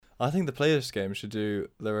I think the playlist game should do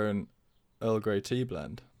their own Earl Grey tea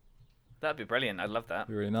blend. That'd be brilliant. I'd love that.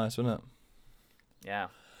 Be really nice, wouldn't it? Yeah.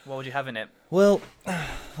 What would you have in it? Well,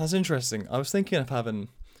 that's interesting. I was thinking of having,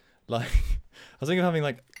 like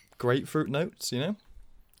grapefruit notes, you know?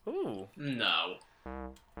 Ooh. No.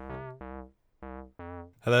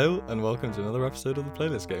 Hello, and welcome to another episode of the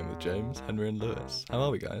playlist game with James, Henry, and Lewis. How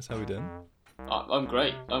are we, guys? How are we doing? I'm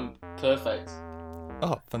great. I'm perfect.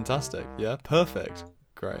 Oh, fantastic. Yeah, perfect.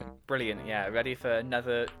 Great. Brilliant. Yeah. Ready for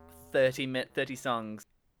another 30 songs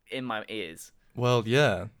in my ears. Well,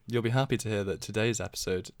 yeah, you'll be happy to hear that today's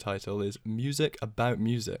episode title is Music About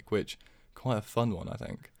Music, which quite a fun one, I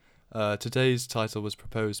think. Today's title was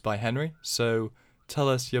proposed by Henry, so tell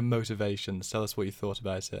us your motivations, tell us what you thought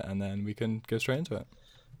about it, and then we can go straight into it.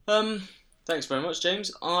 Thanks very much,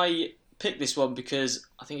 James. I picked this one because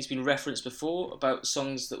I think it's been referenced before about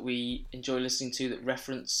songs that we enjoy listening to that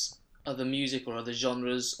reference other music or other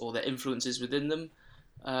genres or their influences within them.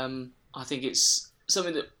 I think it's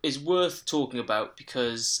something that is worth talking about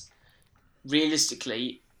because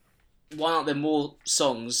realistically, why aren't there more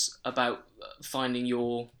songs about finding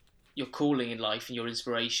your calling in life and your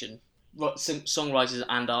inspiration? Songwriters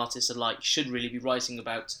and artists alike should really be writing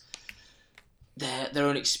about their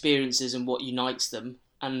own experiences and what unites them.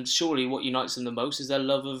 And surely what unites them the most is their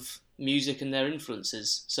love of music and their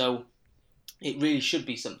influences. So it really should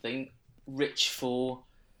be something rich for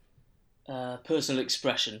personal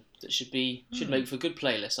expression that should make for a good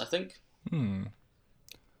playlist, I think.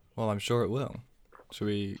 Well, I'm sure it will. Should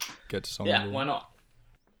we get to song Yeah, number why one? not?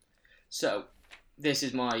 So, this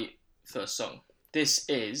is my first song. This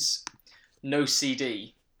is No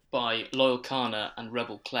CD by Loyal Kana and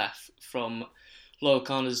Rebel Clef from Loyal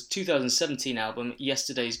Kana's 2017 album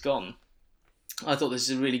Yesterday's Gone. I thought this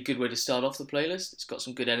is a really good way to start off the playlist. It's got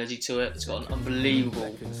some good energy to it. It's got an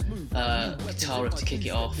unbelievable guitar riff to kick it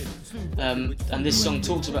off. And this song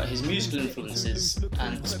talks about his musical influences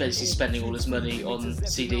and basically spending all his money on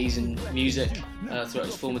CDs and music throughout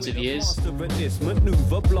his formative years.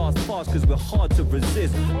 Maneuver, blast fast cause we're hard to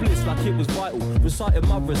resist. Bliss like it was vital. Reciting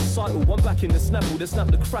my recital. One back in the snapple that snapped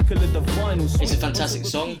the crackle of the vinyl. It's a fantastic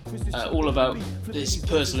song, all about this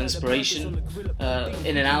personal inspiration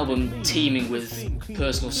in an album teeming with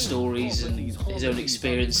personal stories and his own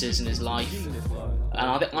experiences in his life.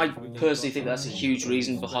 And I personally think that's a huge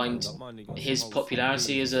reason behind his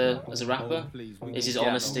popularity as a rapper, is his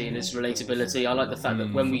honesty and his relatability. I like the fact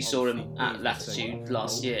that when we saw him at Latitude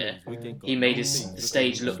last year, he made the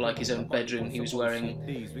stage look like his own bedroom. He was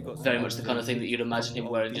wearing very much the kind of thing that you'd imagine him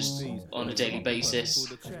wearing just on a daily basis.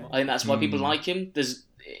 I think that's why people like him.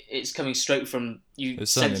 It's coming straight from, you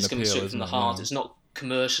sense it's coming straight from the heart. It's not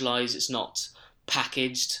commercialised, it's not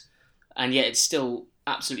packaged, and yet it's still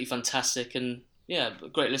absolutely fantastic and yeah,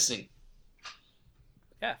 great listening.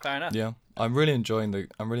 Yeah, fair enough. Yeah, I'm really enjoying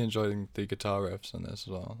the guitar riffs on this as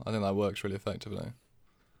well. I think that works really effectively.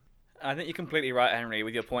 I think you're completely right, Henry,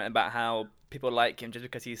 with your point about how people like him just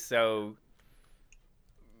because he's so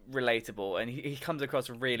relatable and he comes across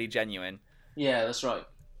really genuine. Yeah, that's right.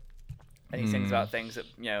 And he sings about things that,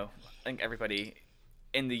 I think everybody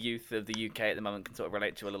in the youth of the UK at the moment can sort of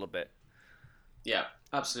relate to a little bit. Yeah,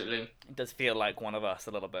 absolutely. It does feel like one of us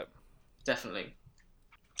a little bit. Definitely.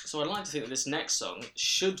 So I'd like to think that this next song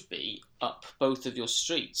should be up both of your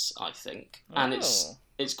streets, I think. And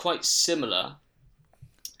it's quite similar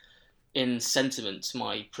in sentiment to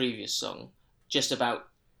my previous song, just about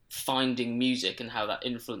finding music and how that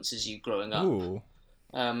influences you growing up. Ooh.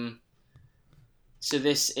 So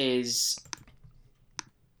this is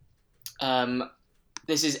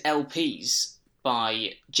LPs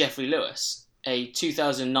by Jeffrey Lewis, a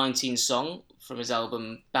 2019 song from his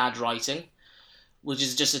album Bad Writing, which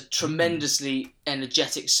is just a tremendously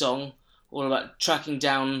energetic song, all about tracking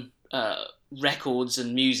down records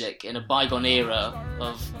and music in a bygone era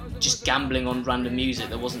of just gambling on random music.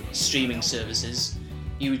 There wasn't streaming services.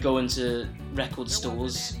 You would go into record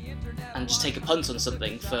stores and just take a punt on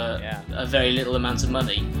something for a very little amount of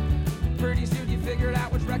money. Pretty soon you figured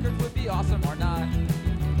out which records would be awesome or not.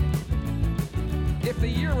 If the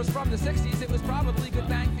year was from the 60s, it was probably good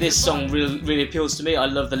bang for This your song buck. really appeals to me. I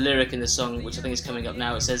love the lyric in the song, which I think is coming up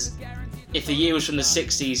now. It says, if the year was from the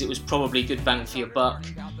 60s, it was probably good bang for your buck.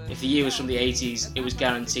 If the year was from the 80s, it was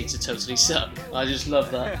guaranteed to totally suck. I just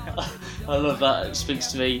love that. I love that. It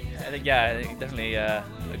speaks to me. I think it definitely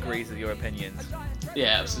agrees with your opinions.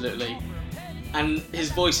 Yeah, absolutely. And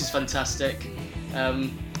his voice is fantastic.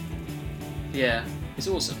 Yeah, it's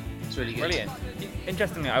awesome. It's really good. Brilliant.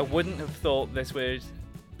 Interestingly, I wouldn't have thought this would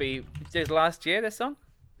be... Did last year, this song?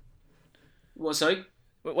 What, sorry?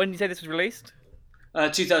 When did you say this was released?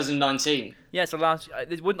 2019. Yeah, so I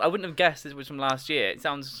wouldn't have guessed this was from last year. It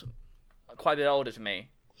sounds quite a bit older to me.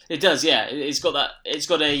 It does, yeah. It's got that. It's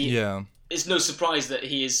got a. Yeah. It's no surprise that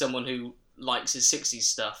he is someone who likes his 60s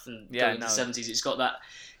stuff and going into the 70s. It's got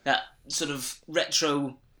that sort of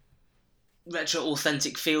retro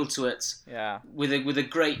authentic feel to it. Yeah. With a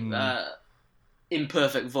great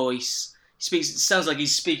imperfect voice. Sounds like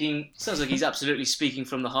he's absolutely speaking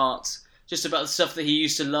from the heart. Just about the stuff that he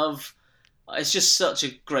used to love. It's just such a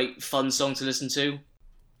great, fun song to listen to.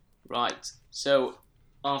 Right. So,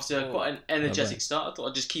 after quite an energetic start, I thought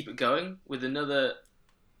I'd just keep it going with another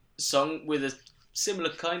song with a similar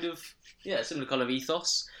kind of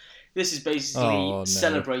ethos. This is basically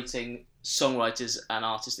celebrating songwriters and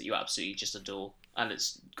artists that you absolutely just adore, and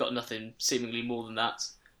it's got nothing seemingly more than that.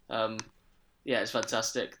 It's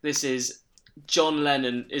fantastic. This is John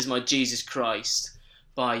Lennon Is My Jesus Christ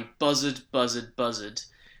by Buzzard, Buzzard, Buzzard,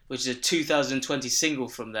 which is a 2020 single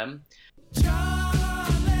from them. John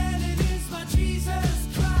Lennon is my Jesus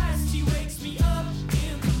Christ. He wakes me up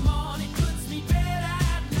in the morning, puts me bed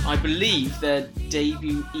at night. I believe their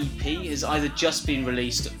debut EP has either just been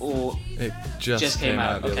released or It just came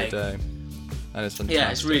out the okay. other day. And it's fantastic.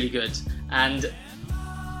 Yeah, it's really good. And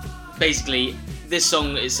basically, this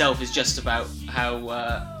song itself is just about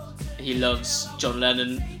how he loves John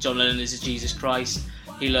Lennon. John Lennon is his Jesus Christ.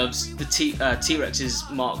 He loves the T-Rex's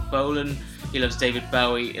Mark Bolan. He loves David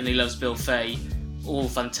Bowie, and he loves Bill Fay. All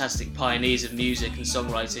fantastic pioneers of music and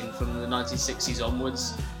songwriting from the 1960s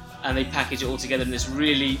onwards. And they package it all together in this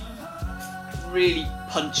really, really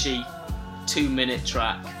punchy 2-minute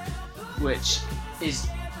track, which is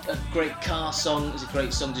a great car song. It's a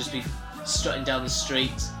great song to just be strutting down the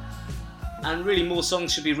street. And really, more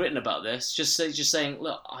songs should be written about this. Just saying,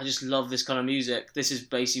 look, I just love this kind of music. This is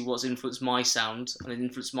basically what's influenced my sound and it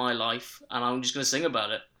influenced my life, and I'm just going to sing about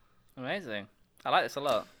it. Amazing. I like this a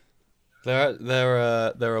lot. They're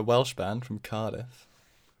a Welsh band from Cardiff,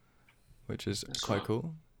 which is quite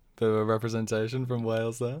cool. Bit of a representation from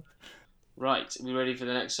Wales there. Right, are we ready for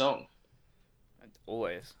the next song?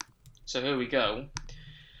 Always. So here we go.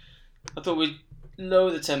 I thought we'd lower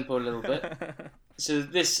the tempo a little bit. So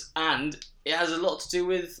it has a lot to do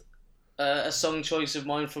with a song choice of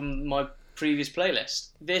mine from my previous playlist.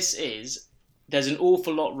 There's an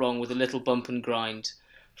Awful Lot Wrong with a Little Bump and Grind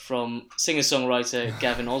from singer-songwriter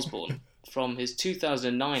Gavin Osborne from his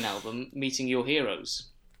 2009 album Meeting Your Heroes.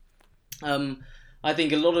 I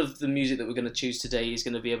think a lot of the music that we're going to choose today is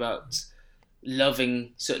going to be about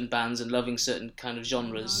loving certain bands and loving certain kind of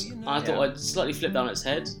genres. I thought I'd slightly flip down its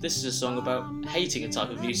head. This is a song about hating a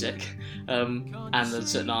type of music and a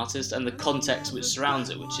certain artist and the context which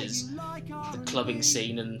surrounds it, which is the clubbing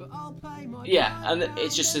scene, and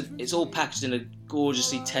it's all packaged in a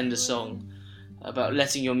gorgeously tender song about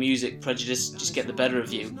letting your music prejudice just get the better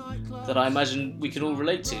of you, that I imagine we can all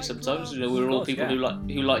relate to sometimes. We're all people who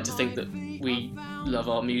like to think that we love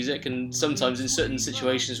our music, and sometimes in certain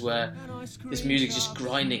situations where this music's just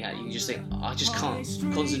grinding at you, you just think, I just can't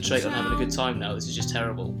concentrate on having a good time now, this is just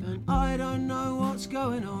terrible. I don't know what's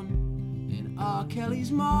going on in R.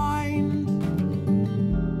 Kelly's mind,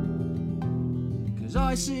 'cause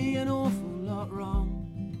I see an awful lot wrong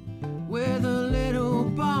with a little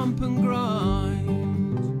bump and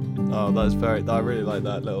grind. Oh, I really like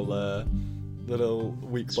that little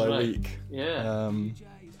week by week. Yeah.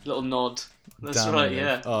 Little nod. That's Damn right, it,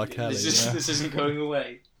 yeah. R. Kelly, This isn't going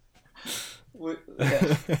away.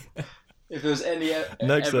 If there was any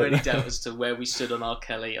doubt as to where we stood on R.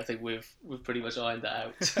 Kelly, I think we've pretty much ironed that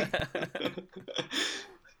out.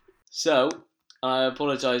 So I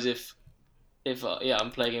apologise if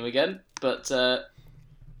I'm playing him again, but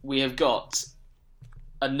we have got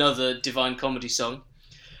another Divine Comedy song.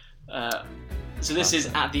 So this is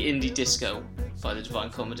At the Indie Disco by the Divine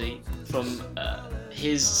Comedy from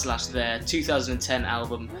their 2010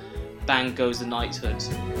 album Bang Goes the Knighthood.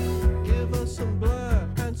 Give us some Blur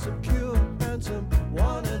and some Cure and some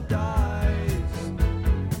Wanna Dies.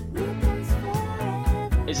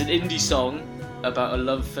 It's an indie song about a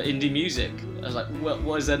love for indie music. I was like,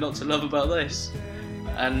 what is there not to love about this?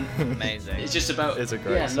 And Amazing. it's just about It's a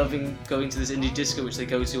great song. loving going to this indie disco which they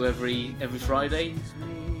go to every Friday,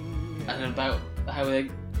 and about how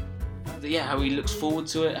he looks forward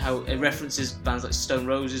to it, how it references bands like Stone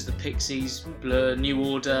Roses, The Pixies, Blur, New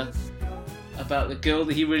Order, about the girl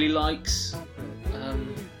that he really likes.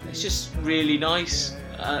 It's just really nice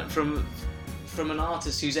from an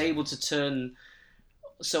artist who's able to turn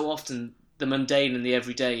so often the mundane and the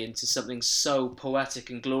everyday into something so poetic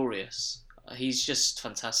and glorious. He's just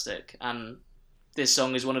fantastic, and this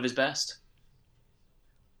song is one of his best.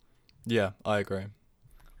 Yeah, I agree.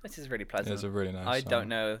 This is really pleasant. It's a really nice I song. don't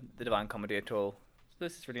know the Divine Comedy at all. So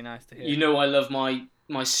this is really nice to hear. You know, I love my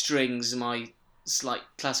strings, my slight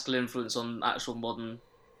classical influence on actual modern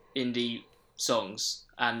indie songs,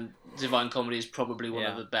 and Divine Comedy is probably one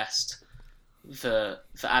of the best for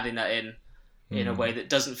adding that in a way that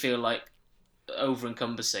doesn't feel like over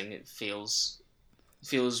encompassing. It feels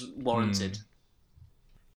warranted.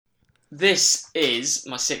 This is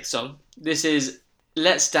my 6th song. This is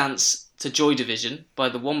Let's Dance to Joy Division by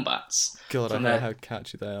the Wombats. God, I from know their- how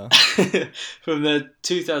catchy they are. from their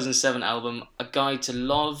 2007 album A Guide to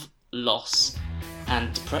Love, Loss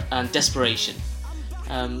and Desperation.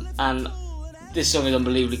 And this song is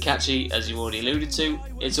unbelievably catchy, as you already alluded to.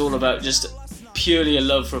 It's all about just purely a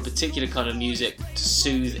love for a particular kind of music to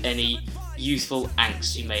soothe any youthful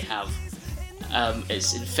angst you may have.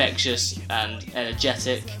 It's infectious and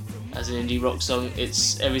energetic. As an indie rock song,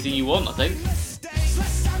 it's everything you want, I think.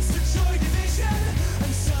 Let's dance to Joy Division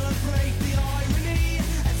and celebrate the irony.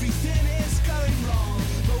 Everything is going wrong,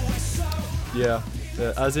 but we're so. Yeah,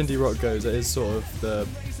 as indie rock goes, it is sort of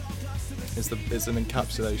it's an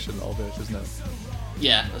encapsulation of it, isn't it?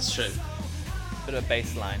 Yeah, that's true. Bit of a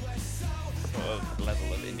baseline sort of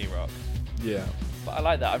level of indie rock. Yeah. But I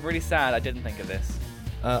like that. I'm really sad I didn't think of this.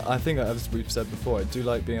 I think, as we've said before, I do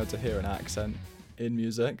like being able to hear an accent in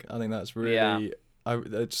music. I think that's really,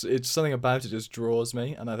 it's something about it just draws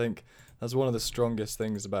me, and I think that's one of the strongest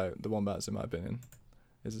things about the Wombats, in my opinion,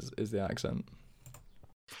 is the accent.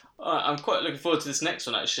 I'm quite looking forward to this next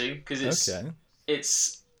one actually, because it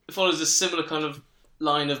follows a similar kind of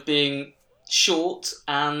line of being short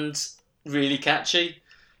and really catchy,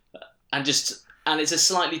 and it's a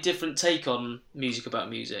slightly different take on music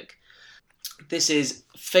about music. This is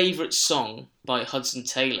Favourite Song by Hudson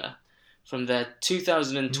Taylor from their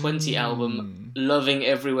 2020 album Loving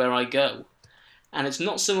Everywhere I Go. And it's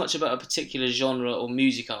not so much about a particular genre or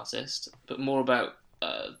music artist, but more about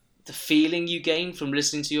the feeling you gain from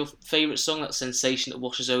listening to your favourite song, that sensation that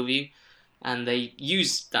washes over you. And they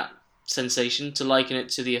use that sensation to liken it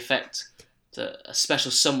to the effect that a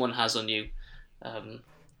special someone has on you. And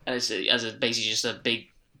it's basically just a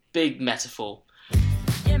big metaphor.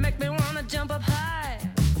 You make me wanna jump up high.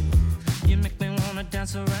 You make me wanna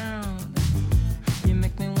dance around. You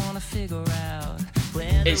make me wanna figure out.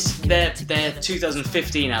 It's their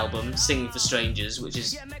 2015 album, Singing for Strangers, which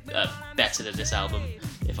is better than this album,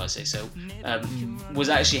 if I say so, was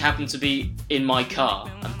actually happened to be in my car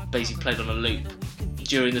and basically played on a loop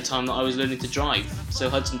during the time that I was learning to drive. So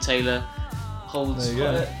Hudson Taylor holds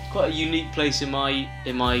quite a unique place in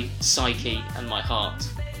my psyche and my heart.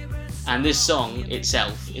 And this song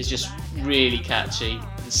itself is just really catchy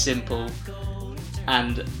and simple,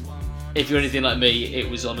 and if you're anything like me, it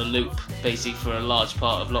was on a loop basically for a large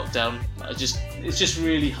part of lockdown. It's just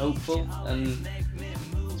really hopeful and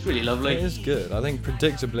it's really lovely. It is good. I think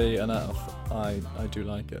predictably enough, I do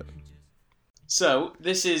like it. So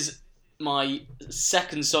this is my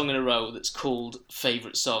 2nd song in a row that's called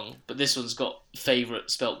Favourite Song, but this one's got favourite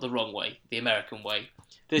spelt the wrong way, the American way.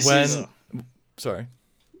 Sorry.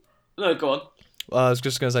 No, go on. I was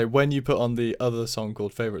just going to say, when you put on the other song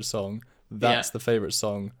called Favourite Song, that's the favourite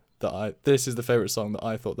song this is the favourite song that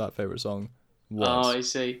I thought that favourite song was. Oh, I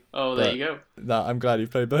see. Oh, there you go. I'm glad you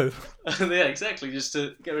played both. Yeah, exactly, just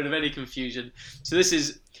to get rid of any confusion. So this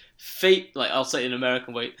is I'll say it in an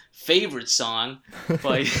American way, Favourite Song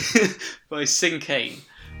by by Sing Kane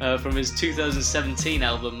from his 2017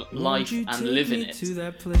 album Life and Live in It. To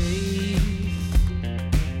that place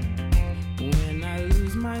when I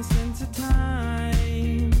lose my sense of time.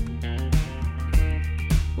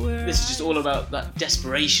 This is just all about that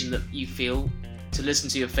desperation that you feel to listen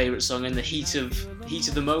to your favourite song in the heat of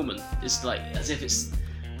the moment. It's like as if it's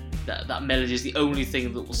that melody is the only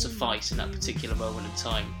thing that will suffice in that particular moment in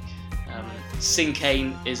time. Sing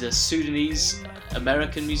Kane is a Sudanese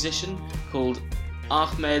American musician called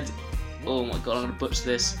Ahmed, oh my god, I'm going to butcher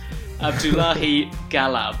this, Abdullahi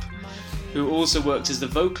Galab, who also works as the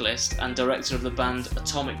vocalist and director of the band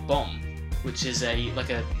Atomic Bomb, which is a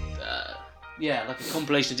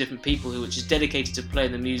compilation of different people which is dedicated to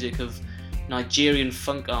playing the music of Nigerian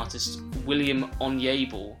funk artist William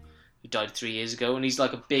Onyebor, who died 3 years ago, and he's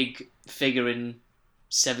like a big figure in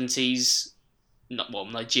 70s,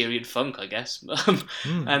 Nigerian funk, I guess.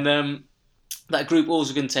 And that group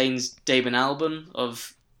also contains Damon Albarn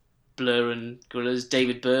of Blur and Gorillaz,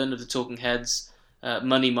 David Byrne of the Talking Heads,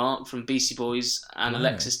 Money Mark from Beastie Boys, and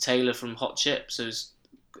Alexis Taylor from Hot Chip, so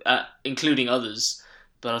including others.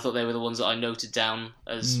 But I thought they were the ones that I noted down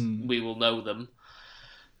as we will know them.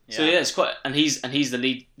 Yeah. So yeah, it's quite, and he's the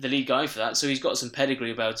lead guy for that. So he's got some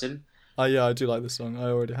pedigree about him. Yeah, I do like this song. I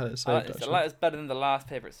already had it saved. Actually. It's better than the last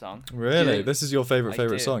favourite song. Really? Yeah. This is your favourite I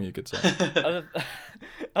do. song, you could say.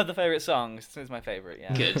 Other favourite songs, this is my favourite,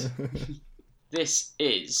 yeah. Good. This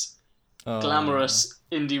is Oh. Glamorous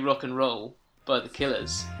Indie Rock and Roll by The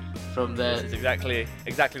Killers from their... This is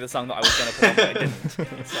exactly the song that I was going to put on, but I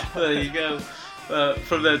didn't. So. There you go.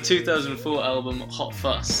 From their 2004 album Hot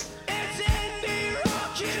Fuss.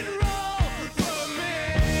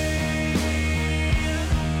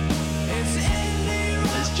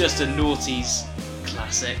 It's just a noughties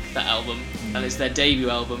classic, that album, and it's their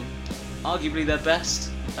debut album, arguably their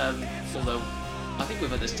best. Although I think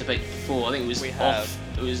we've had this debate before. I think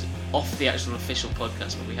it was off the actual official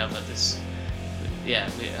podcast, but we have had this. Yeah,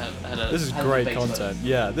 we had a. This is had a great debate about content.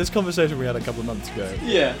 Yeah, this conversation we had a couple of months ago.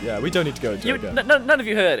 Yeah. Yeah, we don't need to go into it again. None of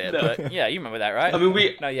you heard it, No. but yeah, you remember that, right? I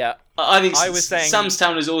mean, No, yeah. I think I was saying- Sam's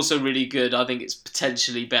Town is also really good. I think it's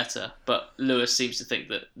potentially better, but Lewis seems to think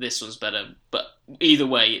that this one's better. But either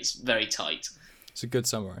way, it's very tight. It's a good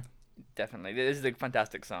summary. Definitely. This is a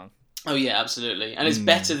fantastic song. Oh yeah, absolutely, and it's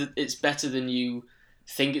better. It's better than you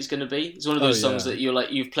think it's going to be. It's one of those songs that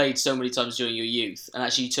you've played so many times during your youth, and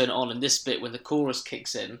actually you turn it on, and this bit when the chorus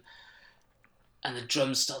kicks in, and the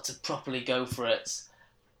drums start to properly go for it,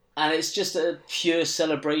 and it's just a pure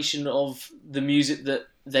celebration of the music that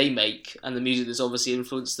they make and the music that's obviously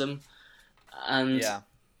influenced them, and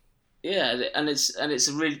and it's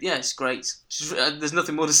a really it's great. There's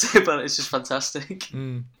nothing more to say about it. It's just fantastic.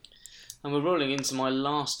 And we're rolling into my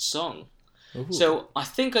last song. Ooh. So I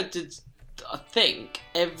think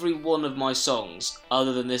every one of my songs,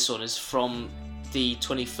 other than this one, is from the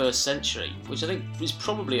 21st century, which I think is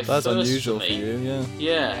probably a That's first unusual for for me. you, yeah.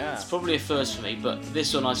 Yeah, it's probably a first for me, but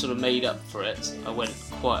this one I sort of made up for it. I went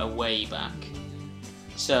quite a way back.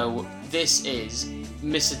 So this is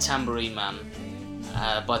Mr. Tambourine Man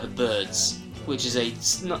by The Byrds, which is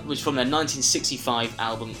from their 1965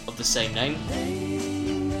 album of the same name.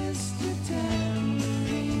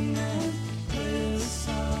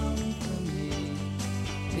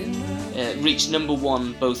 It reached number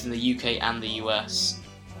one both in the UK and the US,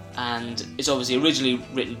 and it's obviously originally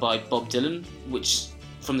written by Bob Dylan, which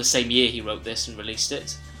from the same year he wrote this and released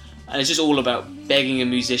it, and it's just all about begging a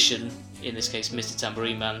musician, in this case Mr.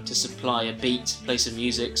 Tambourine Man, to supply a beat, play some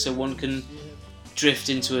music, so one can drift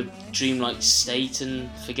into a dreamlike state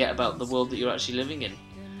and forget about the world that you're actually living in.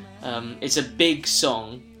 It's a big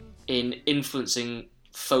song in influencing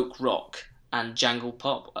folk rock and jangle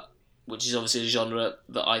pop, which is obviously a genre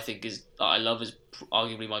that I love, is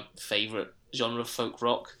arguably my favourite genre of folk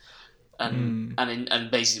rock, and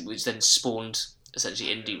basically which then spawned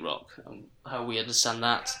essentially indie rock, how we understand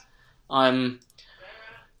that.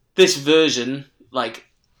 This version,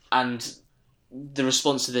 and the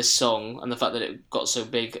response to this song and the fact that it got so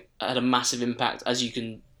big had a massive impact, as you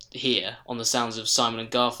can hear, on the sounds of Simon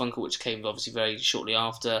and Garfunkel, which came obviously very shortly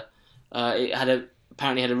after. It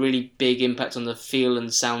apparently had a really big impact on the feel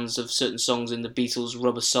and sounds of certain songs in the Beatles'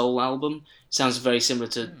 Rubber Soul album. It sounds very similar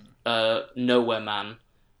to Nowhere Man,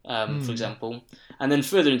 for example. And then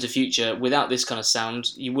further into future, without this kind of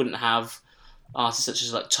sound, you wouldn't have artists such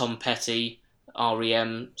as Tom Petty,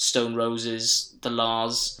 R.E.M., Stone Roses, The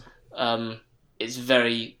La's. It's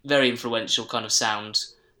very, very influential kind of sound,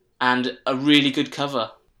 and a really good cover.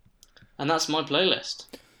 And that's my playlist.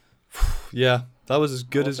 Yeah, that was as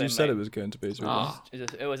good as Also, you said mate. it was going to be. To be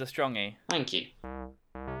honest. It was a strongie. Thank you.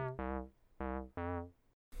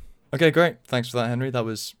 Okay, great. Thanks for that, Henry. That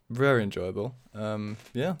was very enjoyable.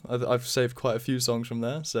 Yeah, I've saved quite a few songs from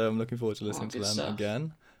there, so I'm looking forward to listening to good them stuff.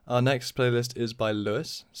 again. Our next playlist is by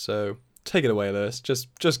Lewis, so take it away, Lewis.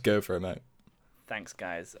 Just go for it, mate. Thanks,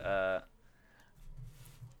 guys.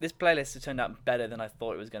 This playlist has turned out better than I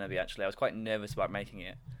thought it was going to be, actually. I was quite nervous about making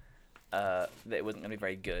it, that it wasn't going to be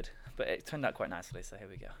very good, but it turned out quite nicely, so here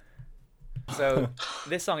we go. So,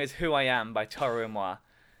 this song is Who I Am by Toro y Moi,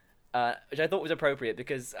 which I thought was appropriate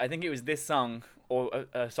because I think it was this song, or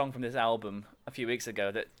a song from this album a few weeks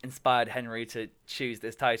ago, that inspired Henry to choose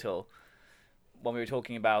this title when we were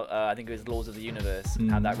talking about, I think it was Laws of the Universe, and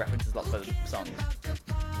how that references lots of other songs.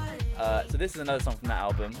 So this is another song from that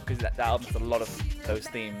album, because that album has a lot of those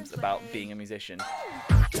themes about being a musician.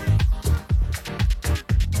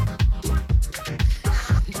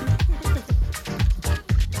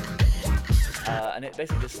 And it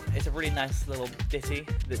basically it's a really nice little ditty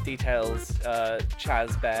that details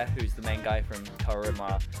Chaz Bear, who's the main guy from Toro y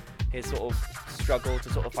Moi, his sort of struggle to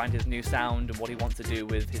sort of find his new sound and what he wants to do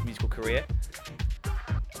with his musical career,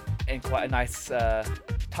 in quite a nice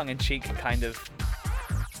tongue-in-cheek kind of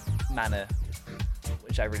manner,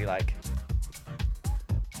 which I really like.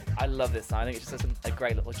 I love this song. I think it's just a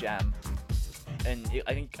great little jam. and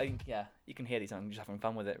I think yeah, you can hear these songs, just having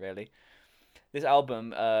fun with it really. This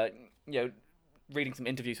album, reading some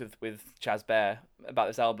interviews with Chaz Bear about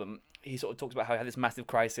this album, he sort of talks about how he had this massive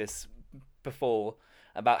crisis before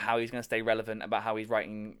about how he's going to stay relevant, about how he's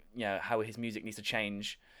writing, how his music needs to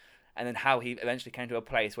change, and then how he eventually came to a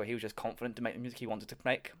place where he was just confident to make the music he wanted to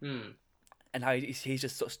make, and how he's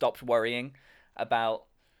just sort of stopped worrying about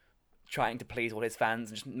trying to please all his fans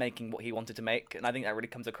and just making what he wanted to make. And I think that really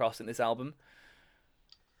comes across in this album.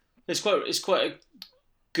 It's quite a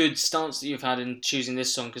good stance that you've had in choosing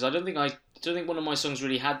this song, because I don't think one of my songs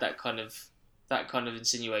really had that kind of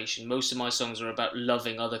insinuation. Most of my songs are about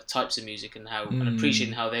loving other types of music and and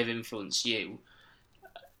appreciating how they've influenced you.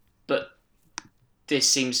 But this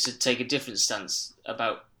seems to take a different stance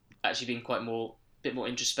about actually being bit more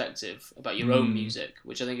introspective about your own music,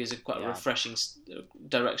 which I think is quite a refreshing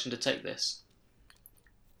direction to take this.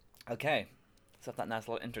 Okay, so after that nice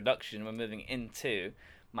little introduction, we're moving into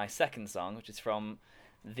my second song, which is from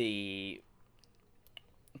the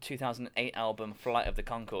 2008 album Flight of the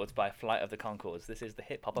Conchords by Flight of the Conchords. This is the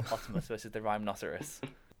Hip Hopopotamus versus the Rhymenoceros,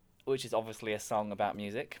 which is obviously a song about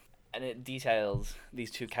music, and it details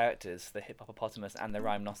these two characters, the Hip Hopopotamus and the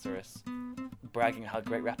Rhymenoceros, bragging how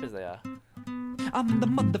great rappers they are. I'm the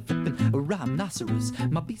motherfucking rhinoceros.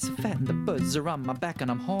 My beats are fat and the birds are on my back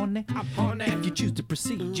and I'm horny. If you choose to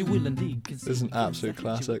proceed, you will indeed. This is an absolute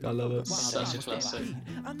classic. I love it. Such a classic.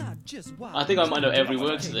 I think I might know every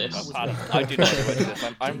word to this. I do know every word to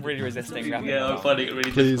this. I'm really resisting rapping. Yeah, I'm finding it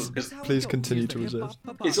really difficult. Please continue to resist.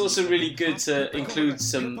 It's also really good to include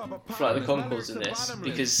some Flight of the Conchords in this,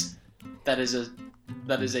 because that is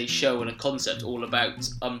a show and a concept all about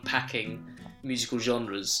unpacking musical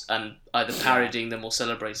genres and either parodying them or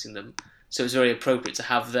celebrating them. So it's very appropriate to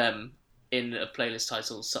have them in a playlist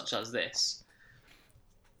title such as this.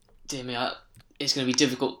 Dear me, it's going to be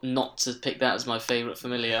difficult not to pick that as my favourite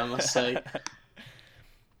Familiar, I must say.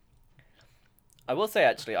 I will say,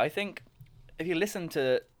 actually, I think if you listen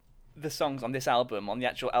to the songs on this album, on the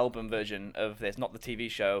actual album version of this, not the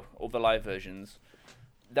TV show or the live versions,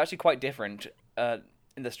 they're actually quite different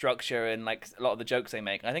in the structure and like a lot of the jokes they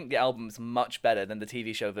make. I think the album's much better than the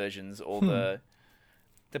TV show versions, or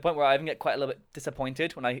the point where I even get quite a little bit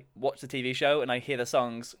disappointed when I watch the TV show and I hear the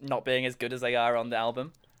songs not being as good as they are on the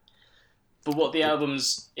album. But what the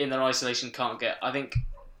albums in their isolation can't get, I think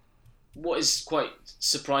what is quite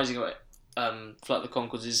surprising about Flight of the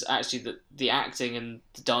Conchords is actually that the acting and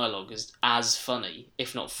the dialogue is as funny,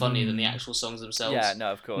 if not funnier, than the actual songs themselves. Yeah,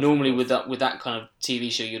 no, of course. Normally with that kind of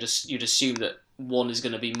TV show, you'd assume that one is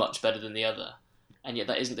going to be much better than the other, and yet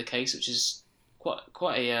that isn't the case, which is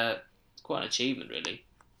quite an achievement, really.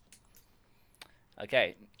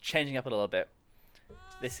 Okay, changing up a little bit.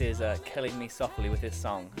 This is Killing Me Softly with this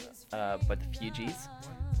song by the Fugees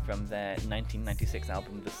from their 1996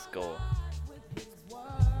 album The Score.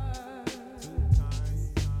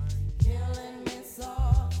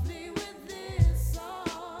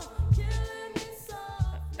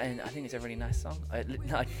 And I think it's a really nice song. It's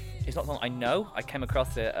not a song I know. I came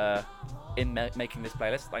across it in making this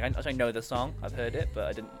playlist. Like I know the song, I've heard it,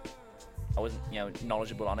 but I wasn't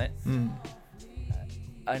knowledgeable on it.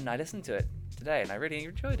 And I listened to it today, and I really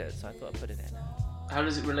enjoyed it, so I thought I'd put it in. How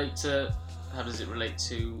does it relate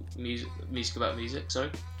to music about music? Sorry.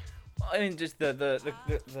 I mean, just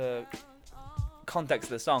the context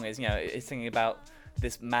of the song is it's singing about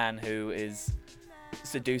this man who is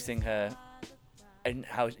seducing her. And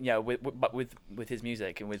how with his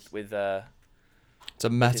music and with it's a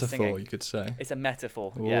metaphor, you could say. It's a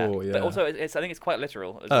metaphor, Ooh, yeah. yeah. But also, I think it's quite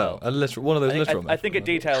literal as well. One of those literal. I think it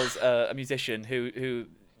details a musician who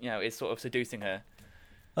is sort of seducing her.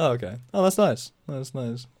 Oh, okay. Oh, that's nice. That's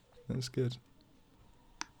nice. That's good.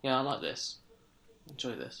 Yeah, I like this.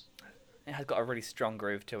 Enjoy this. It has got a really strong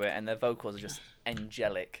groove to it, and the vocals are just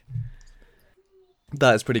angelic.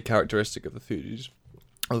 That is pretty characteristic of the Fugees.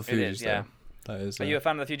 It is, yeah. That is, Are you a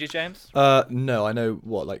fan of the Fugees, James? No, I know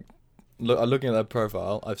what, like, looking at their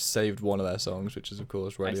profile, I've saved one of their songs, which is, of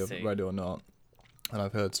course, Radio or Not, and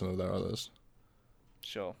I've heard some of their others.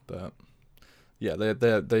 Sure. But, yeah,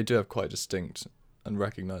 they do have quite a distinct and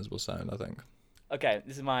recognisable sound, I think. Okay,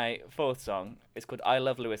 this is my fourth song. It's called I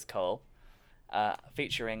Love Lewis Cole,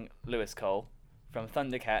 featuring Lewis Cole from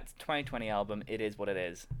Thundercat's 2020 album, It Is What It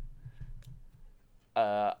Is.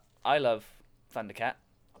 I love Thundercat.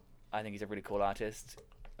 I think he's a really cool artist,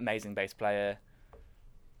 amazing bass player.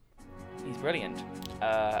 He's brilliant.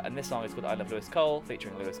 And this song is called I Love Lewis Cole,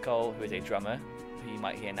 featuring Lewis Cole, who is a drummer, who you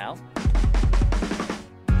might hear now.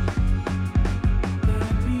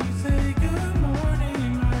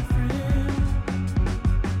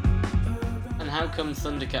 And how come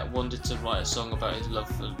Thundercat wanted to write a song about his love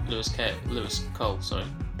for Lewis Cole? Sorry.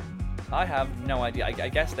 I have no idea. I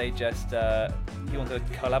guess they just he wanted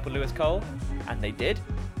to collab with Lewis Cole, and they did,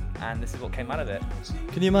 and this is what came out of it.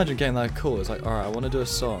 Can you imagine getting that call? It's like, alright, I want to do a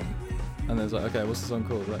song. And then it's like, okay, what's the song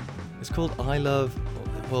called? Like, it's called I Love,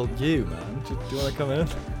 well, you, man. Do you want to come in?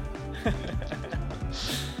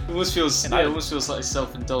 It almost feels like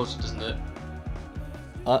self-indulgent, doesn't it?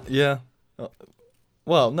 Yeah.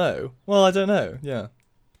 Well, no. Well, I don't know. Yeah.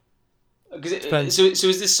 So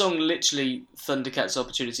is this song literally Thundercat's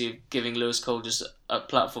opportunity of giving Lewis Cole just a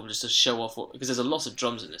platform just to show off because there's a lot of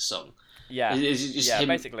drums in this song. Yeah. It's just him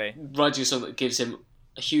basically writing a song that gives him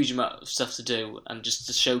a huge amount of stuff to do and just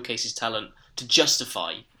to showcase his talent to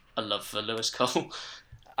justify a love for Lewis Cole.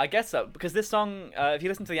 I guess so, because this song, if you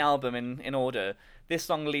listen to the album in order, this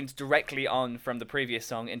song leans directly on from the previous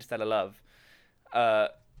song, Interstellar Love.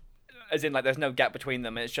 As in, like, there's no gap between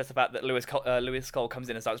them. It's just the fact that Lewis Cole comes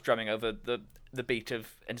in and starts drumming over the beat of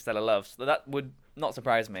Interstellar Love. So that would not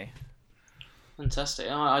surprise me. Fantastic.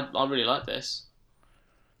 I really like this.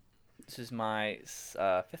 This is my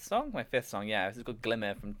fifth song? My fifth song, yeah. This is called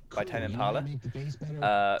Glimmer by Tame Impala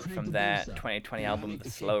from their 2020 album, The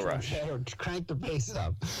Slow Rush. Crank the bass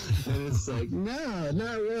up. And it's like, no,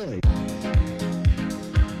 not really.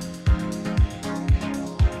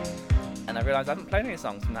 And I realised I haven't played any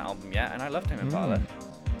songs from that album yet, and I love Tame Impala.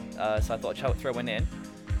 So I thought I'd throw one in.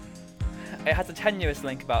 It has a tenuous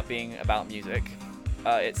link about being about music.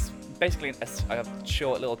 It's basically a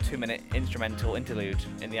short little 2-minute instrumental interlude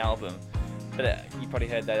in the album. But you probably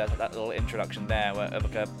heard that little introduction there of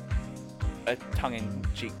like a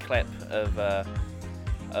tongue-in-cheek clip of I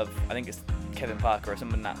think it's Kevin Parker or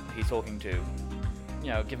someone that he's talking to,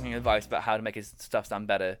 giving him advice about how to make his stuff sound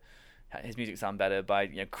better, his music sound better by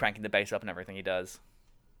cranking the bass up and everything he does.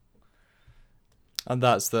 And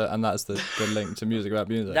that's the link to music about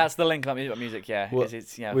music. That's the link about music, yeah. Well,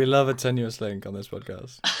 it's we love a tenuous link on this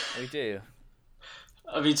podcast. We do.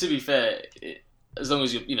 I mean, to be fair, as long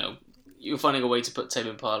as you're finding a way to put Tame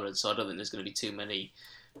Impala in, so I don't think there's not going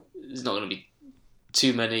to be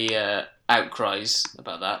too many outcries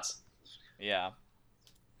about that. Yeah.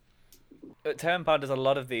 Tame Impala does a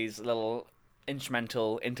lot of these little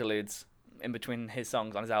instrumental interludes in between his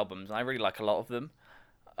songs on his albums, and I really like a lot of them.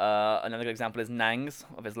 Another good example is Nangs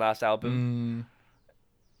of his last album,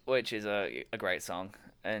 which is a great song,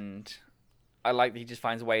 and I like that he just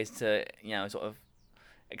finds ways to sort of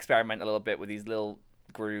experiment a little bit with these little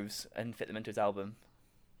grooves and fit them into his album.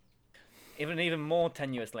 Even more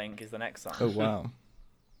tenuous link is the next song. Oh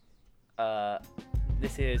wow.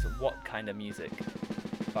 This is What Kind of Music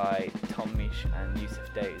by Tom Misch and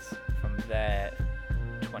Yusuf Days from their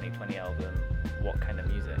 2020 album What Kind of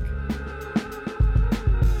Music.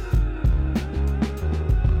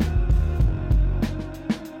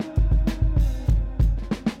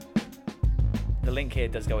 The link here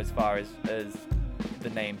does go as far as the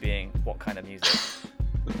name being What Kind of Music.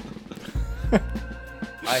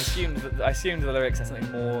 I assumed the lyrics have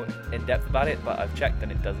something more in depth about it, but I've checked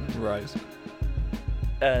and it doesn't. Right.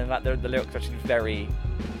 Like the lyrics are actually very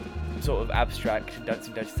sort of abstract and don't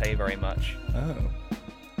seem to say very much. Oh.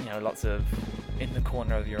 Lots of in the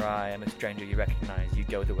corner of your eye, I'm a stranger you recognize. You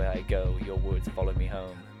go the way I go. Your words follow me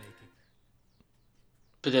home.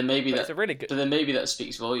 But then maybe it's a really good. But then maybe that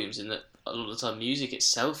speaks volumes in that a lot of the time music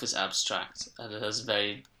itself is abstract and it has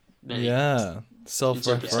very many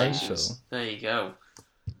self-referential. There you go.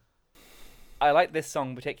 I like this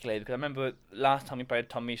song particularly because I remember last time we played a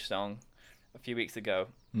Tom Misch song a few weeks ago.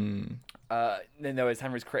 Then there was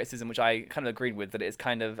Henry's criticism, which I kind of agreed with, that it's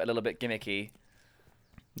kind of a little bit gimmicky.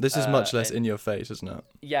 This is much less in your face, isn't it?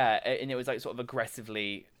 Yeah, and it was like sort of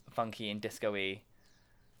aggressively funky and disco-y.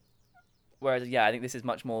 Whereas, I think this is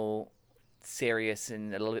much more serious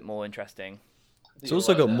and a little bit more interesting. It's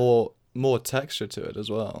also got more texture to it as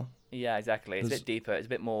well. Yeah, exactly. It's a bit deeper. It's a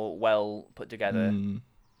bit more well put together.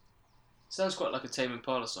 Sounds quite like a Tame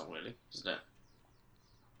Impala song, really, doesn't it?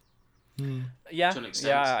 Yeah, to an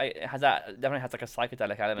extent. it has that. Definitely has like a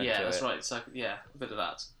psychedelic element to it. Yeah, that's right. It's like, a bit of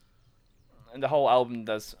that. And the whole album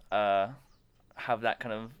does have that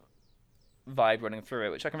kind of vibe running through it,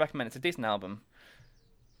 which I can recommend. It's a decent album.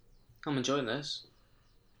 I'm enjoying this.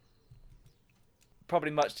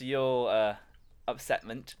 Probably much to your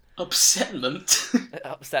upsetment. Upsetment?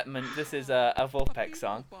 This is a Wolfpack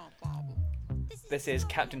song. This is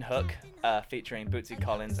Captain Hook featuring Bootsy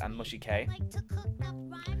Collins and Mushy K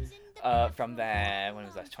from their, when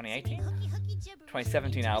was that, 2018?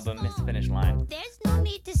 2017 album, Mr. Finish Line. There's no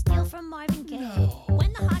need to steal from Marvin Gaye.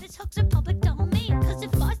 When the hottest hooks are public domain, cause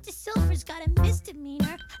if Foster Silver's got a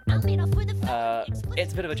misdemeanor, I'm made off with a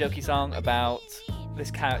It's a bit of a jokey song about this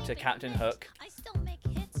character, Captain Hook,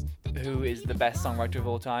 who is the best songwriter of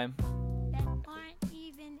all time,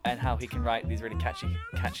 and how he can write these really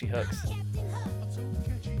catchy hooks.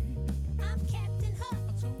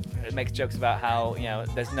 It makes jokes about how, you know,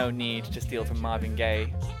 there's no need to steal from Marvin Gaye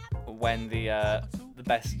when the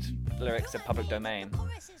best lyrics are public domain.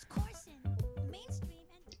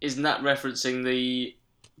 Isn't that referencing the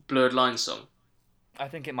Blurred Lines song? I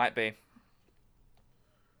think it might be.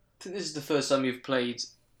 I think this is the first time you've played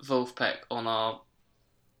Wolfpack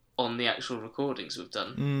on the actual recordings we've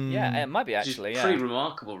done. Yeah, it might be Which actually. is Yeah. pretty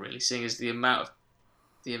remarkable, really, seeing as the amount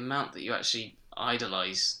that you actually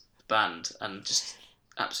idolise the band and just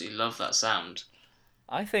absolutely love that sound.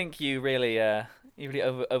 I think you really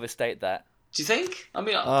overstate that. Do you think? I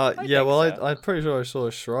mean, Yeah, think well, so. I'm pretty sure I saw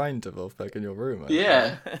a shrine to Wolfpack in your room. Actually.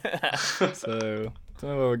 yeah. So, don't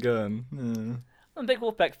know where we're going. Yeah. I'm a big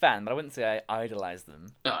Wolfpack fan, but I wouldn't say I idolise them.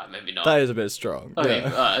 Maybe not. That is a bit strong. Okay,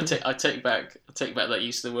 yeah. I take back that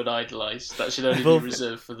use of the word idolise. That should only be Wolf-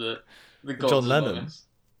 reserved for the gods John among Lennon. us.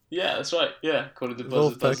 Yeah, that's right. Yeah, according to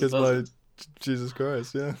Buzzard. Wolfpack is my Jesus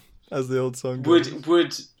Christ, yeah. As the old song goes. Is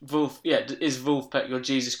Wolfpack your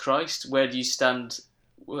Jesus Christ? Where do you stand?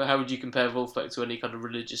 How would you compare Wolfpack to any kind of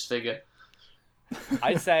religious figure?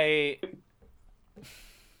 I'd say,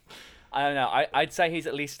 I don't know. I'd say he's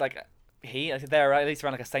at least like they're at least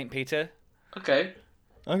around like a Saint Peter. Okay,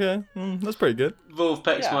 Okay, that's pretty good.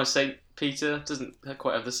 Wolfpack's Yeah. my Saint Peter. Doesn't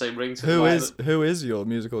quite have the same ring to Who it. who is your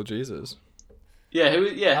musical Jesus? Who's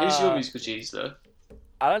your musical Jesus though?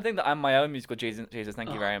 I don't think that I'm my own musical Jesus.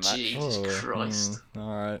 Thank you very much. Jesus Oh, Christ.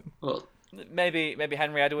 All right. Well, Maybe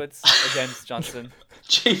Henry Edwards or James Johnson.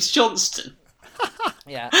 James Johnston.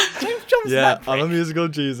 Yeah, James Johnson. Yeah, that I'm a prick. musical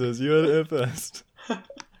Jesus. You heard it here first.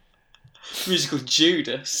 Musical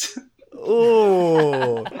Judas.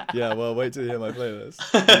 Oh, yeah. Well, wait till you hear my playlist.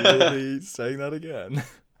 You will be saying that again.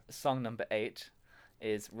 Song number 8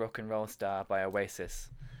 is "Rock and Roll Star" by Oasis,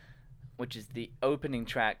 which is the opening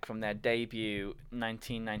track from their debut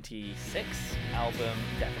 1996 album,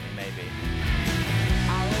 Definitely Maybe.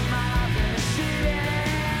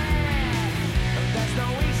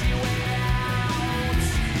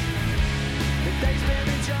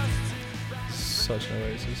 Such an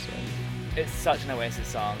Oasis song. It's such an Oasis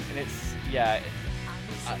song, and it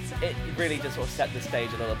really just sort of set the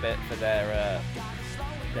stage a little bit for their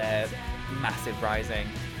massive rising.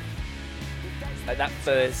 Like that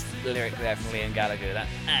first lyric there from Liam Gallagher, that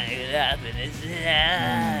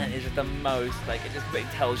is just the most, like, it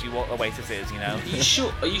tells you what Oasis is, you know.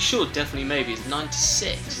 Are you sure? Definitely, maybe it's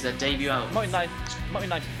 96. Is their debut album? Might be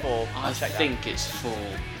 94. I I'll check think it's fall.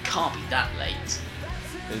 Can't be that late.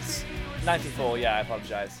 It's that. 94. Yeah, I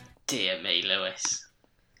apologise. Dear me, Lewis.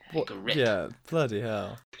 Take a rip. yeah, bloody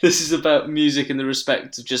hell. This is about music in the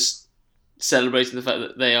respect of just celebrating the fact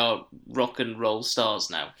that they are rock and roll stars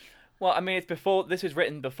now. Well, I mean, it's before. This was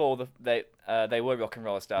written before they were rock and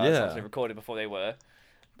roll stars. Yeah. Obviously recorded before they were,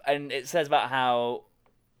 and it says about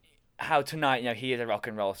how tonight, you know, he is a rock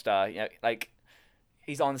and roll star. You know, like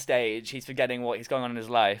he's on stage, he's forgetting what he's going on in his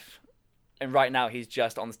life, and right now he's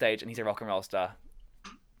just on stage and he's a rock and roll star.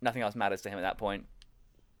 Nothing else matters to him at that point.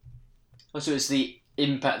 Also, it's the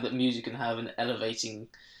impact that music can have in elevating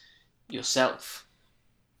yourself.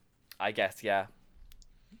 I guess, yeah.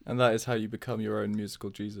 And that is how you become your own musical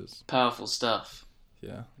Jesus. Powerful stuff.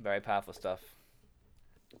 Yeah. Very powerful stuff.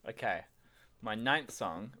 Okay. My 9th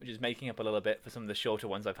song, which is making up a little bit for some of the shorter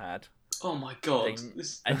ones I've had. Oh my god.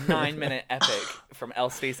 A 9-minute epic from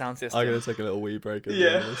LCD Sound System. I'm going to take a little wee break. At the Yeah.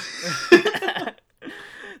 end of this.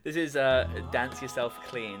 This is Dance Yourself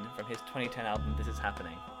Clean from his 2010 album This Is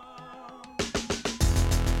Happening.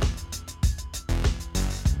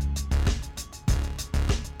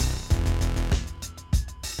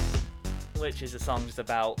 Which is a song just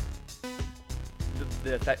about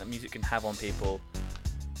the effect that music can have on people,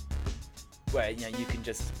 where, you know, you can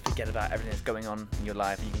just forget about everything that's going on in your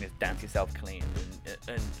life and you can just dance yourself clean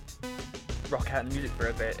and rock out in the music for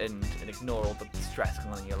a bit and ignore all the stress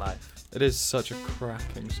going on in your life. It is such a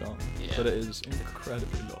cracking song, Yeah. but it is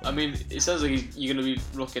incredibly long. I mean, it sounds like you're going to be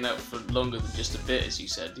rocking out for longer than just a bit, as you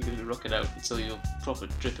said. You're going to be rocking out until you're proper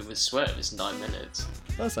dripping with sweat if it's 9 minutes.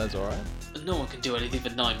 That sounds alright. And no one can do anything for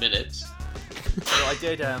 9 minutes. So I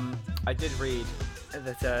did read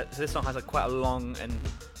that so this song has quite a long and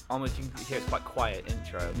almost, you can hear it's quite quiet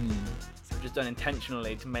intro. So it's just done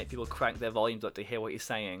intentionally to make people crank their volumes up to hear what he's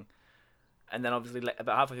saying. And then obviously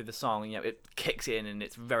about halfway through the song, you know, it kicks in and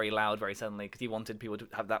it's very loud very suddenly because he wanted people to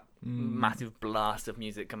have that massive blast of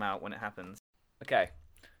music come out when it happens. Okay,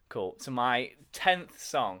 cool. So my 10th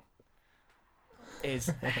song is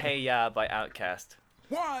Hey Ya by Outkast.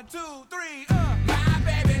 1, 2, 3, My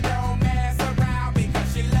baby don't mess around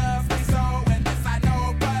because she loves me so, and this I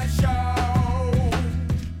know for sure.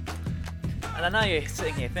 And I know you're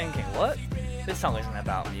sitting here thinking, what? This song isn't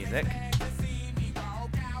about music.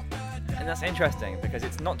 And that's interesting because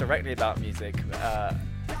it's not directly about music.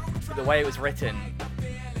 The way it was written,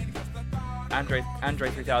 Andre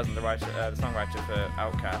 3000, the songwriter for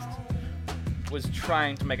Outkast, was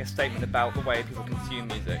trying to make a statement about the way people consume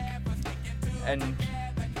music. And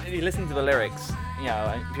if you listen to the lyrics, you know,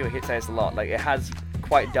 and people say this a lot, like it has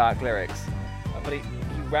quite dark lyrics, but he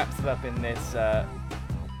wraps it up in this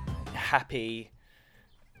happy,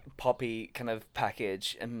 poppy kind of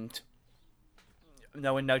package, and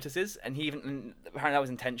no one notices. And apparently that was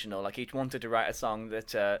intentional. Like he wanted to write a song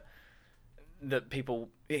that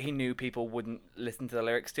he knew people wouldn't listen to the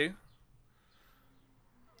lyrics to.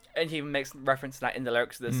 And he even makes reference to that in the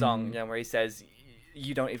lyrics of the song, you know, where he says,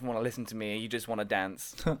 "You don't even want to listen to me, you just want to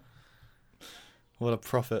dance." What a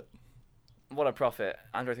prophet. What a prophet.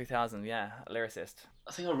 Andre 3000, yeah, a lyricist.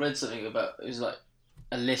 I think I read something about, it was like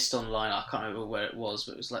a list online, I can't remember where it was,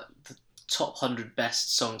 but it was like the top 100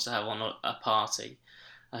 best songs to have on a party.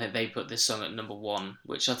 I think they put this song at number 1,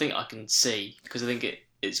 which I think I can see, because I think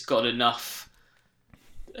it's got enough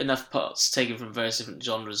parts taken from various different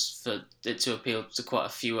genres for it to appeal to quite a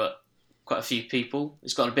few people.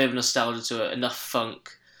 It's got a bit of nostalgia to it, enough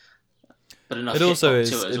funk, but enough hip hop to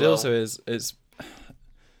it as well. Also is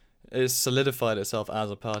it's solidified itself as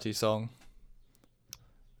a party song.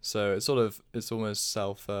 So it's almost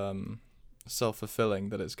self-fulfilling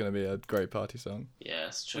that it's going to be a great party song. Yeah,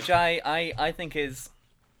 that's true. Which I think is,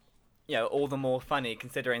 you know, all the more funny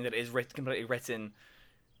considering that it is completely written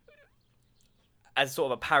as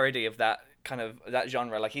sort of a parody of that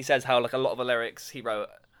genre. Like he says how like a lot of the lyrics he wrote,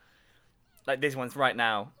 like these ones right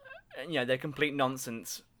now, you know, they're complete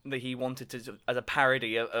nonsense that he wanted to as a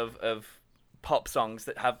parody of pop songs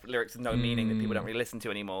that have lyrics with no meaning that people don't really listen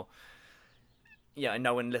to anymore. Yeah, and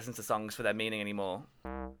no one listens to songs for their meaning anymore.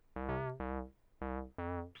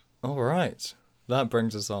 All right, that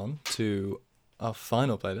brings us on to our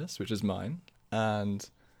final playlist, which is mine, and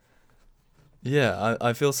yeah,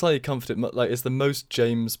 I feel slightly comforted. Like it's the most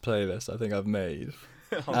James playlist I think I've made,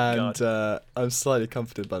 I'm slightly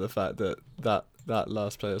comforted by the fact that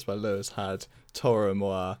last playlist by Lewis had Toro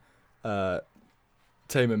Moa,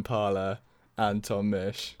 Tame Impala, and Tom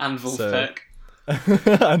Misch, and Wolfpack.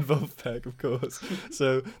 And Wolfpack, of course.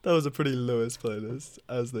 So that was a pretty Lewis playlist,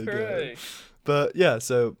 as they go. But yeah,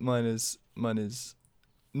 so mine is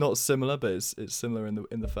not similar, but it's similar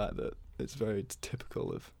in the fact that it's very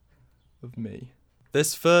typical of me.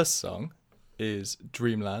 This first song is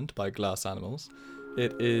Dreamland by Glass Animals.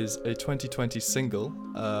 It is a 2020 single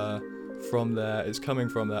it's coming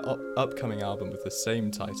from their upcoming album with the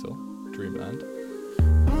same title, Dreamland.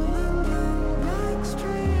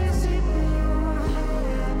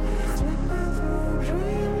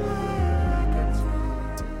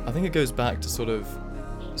 I think it goes back to sort of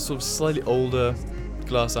slightly older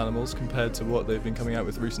Glass Animals compared to what they've been coming out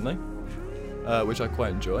with recently, which I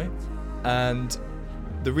quite enjoy. And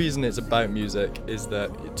the reason it's about music is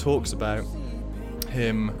that it talks about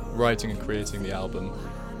him writing and creating the album,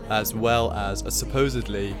 as well as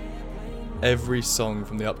supposedly every song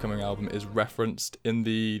from the upcoming album is referenced in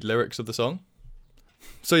the lyrics of the song.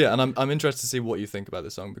 So yeah, and I'm interested to see what you think about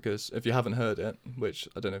this song, because if you haven't heard it, which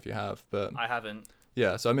I don't know if you have, but I haven't.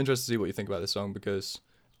 Yeah, so I'm interested to see what you think about this song, because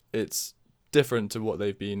it's different to what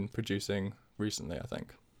they've been producing recently, I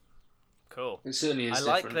think. Cool. It certainly is I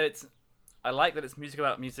different. like that it's music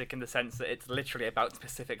about music in the sense that it's literally about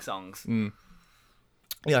specific songs.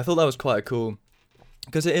 Yeah, I thought that was quite cool,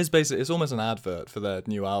 because it is basically, it's almost an advert for their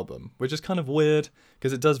new album, which is kind of weird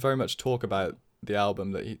because it does very much talk about the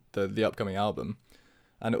album the upcoming album,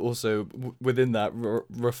 and it also within that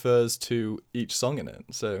refers to each song in it.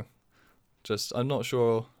 So I'm not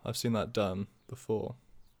sure I've seen that done before.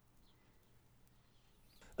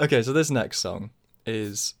 Okay, so this next song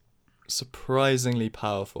is surprisingly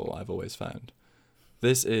powerful, I've always found.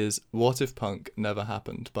 This is What If Punk Never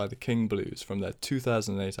Happened by the King Blues from their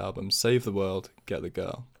 2008 album Save the World, Get the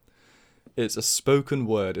Girl. It's a spoken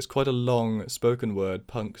word, it's quite a long spoken word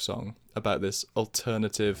punk song about this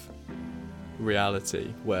alternative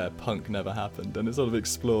reality where punk never happened, and it sort of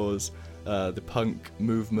explores the punk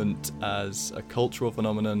movement as a cultural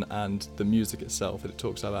phenomenon and the music itself. It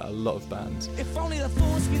talks about a lot of bands. If only the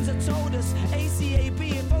foreskins had told us ACAB,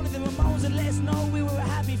 if only the Ramones had let us know we were a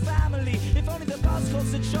happy family, if only the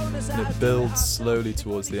Buzzcocks had shown us how it builds slowly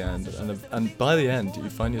towards the end, and by the end you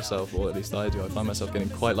find yourself, or at least I find myself getting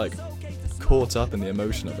quite like caught up in the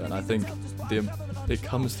emotion of it, and I think it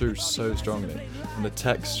comes through so strongly, and the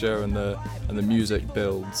texture and the music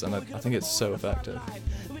builds, and I think it's so effective.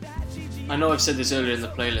 I know I've said this earlier in the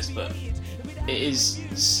playlist, but it is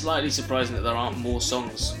slightly surprising that there aren't more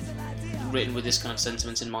songs written with this kind of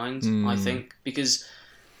sentiment in mind. I think, because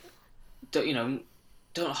don't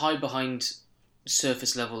hide behind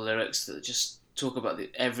surface level lyrics that just talk about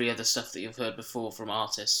every other stuff that you've heard before from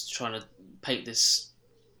artists trying to paint this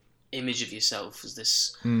image of yourself as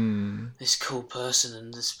this cool person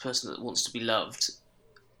and this person that wants to be loved.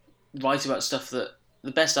 Write about stuff that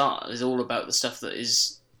the best art is all about, the stuff that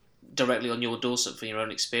is directly on your doorstep from your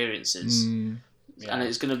own experiences. And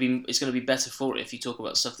it's gonna be better for it if you talk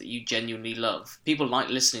about stuff that you genuinely love. People like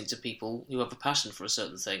listening to people who have a passion for a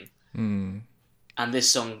certain thing. And this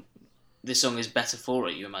song is better for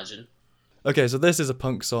it, you imagine. Okay, so this is a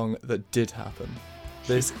punk song that did happen.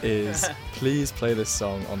 This is Please Play This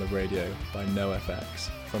Song on the Radio by NoFX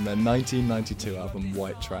from their 1992 album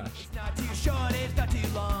White Trash. Not too short, it's not too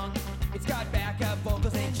long. It's got backup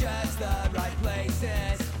vocals in just the right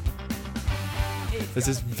places. This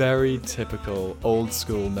is very typical old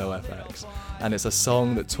school NoFX, and it's a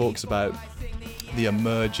song that talks about the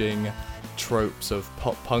emerging tropes of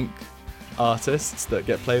pop punk artists that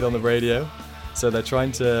get played on the radio. So they're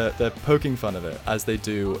poking fun of it, as they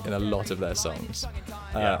do in a lot of their songs,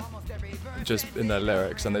 just in their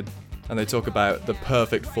lyrics, and they talk about the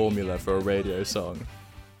perfect formula for a radio song,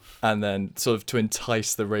 and then sort of to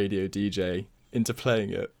entice the radio DJ into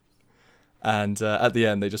playing it. And at the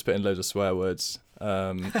end, they just put in loads of swear words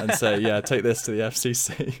and say, "Yeah, take this to the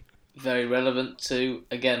FCC." Very relevant to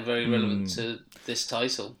this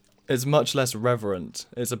title. It's much less reverent.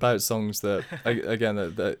 It's about songs that, again,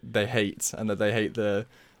 that they hate, and that they hate the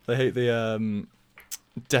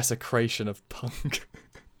desecration of punk.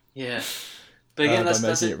 Yeah, but again, by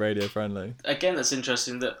making it radio friendly. Again, that's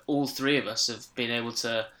interesting that all three of us have been able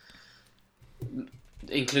to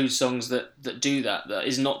include songs that do that. That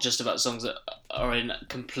is not just about songs that are in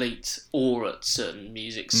complete awe at certain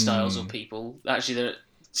music styles or people. Actually,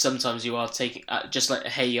 sometimes you are taking, just like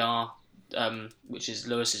Hey Ya, which is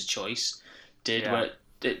Lewis's choice, where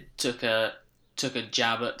it took a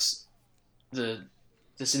jab at the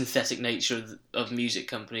synthetic nature of music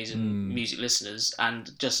companies and music listeners,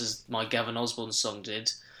 and just as my Gavin Osborne song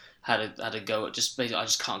did, had a go at just basically, I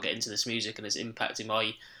just can't get into this music and it's impacting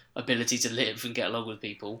my ability to live and get along with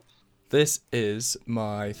people. This is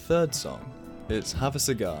my third song. It's Have a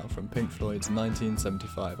Cigar from Pink Floyd's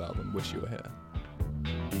 1975 album Wish You Were Here.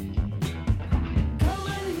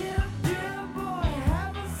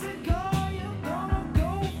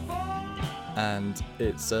 And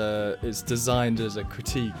it's designed as a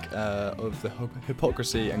critique of the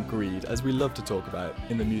hypocrisy and greed, as we love to talk about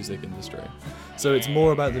in the music industry. So it's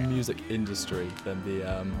more about the music industry than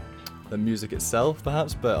the music itself,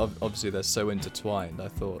 perhaps. But obviously they're so intertwined. I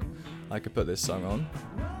thought I could put this song on,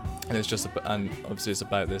 and obviously it's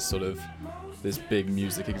about this big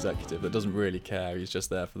music executive that doesn't really care. He's just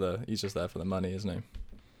there for the money, isn't he?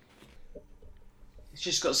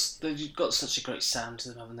 They've got such a great sound to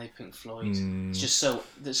them, haven't they, Pink Floyd? It's just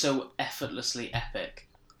so effortlessly epic.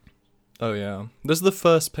 Oh yeah, this is the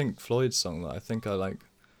first Pink Floyd song that I think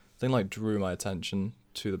drew my attention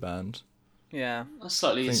to the band. Yeah, that's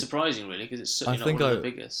slightly surprising, really, because it's certainly not one of the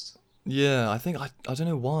biggest. Yeah, I don't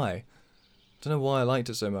know why. I don't know why I liked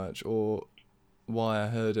it so much, or why I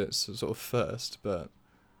heard it sort of first, but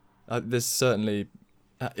this certainly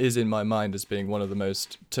is in my mind as being one of the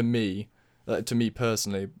most, to me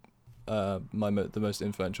personally, the most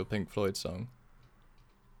influential Pink Floyd song.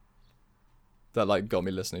 That got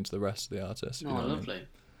me listening to the rest of the artists. Oh, lovely.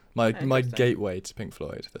 I mean? My gateway to Pink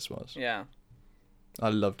Floyd. This was. Yeah. I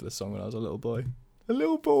loved this song when I was a little boy. A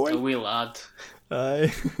little boy. A wee lad.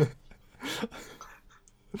 Aye.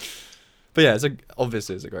 But yeah,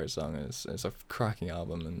 obviously it's a great song. It's a cracking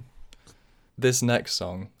album, and this next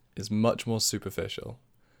song is much more superficial,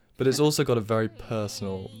 but it's also got a very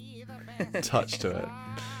personal touch to it.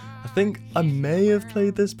 I think I may have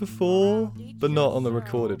played this before, but not on the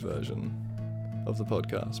recorded version of the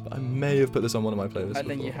podcast. But I may have put this on one of my playlists before. I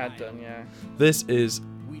think you had done, yeah. This is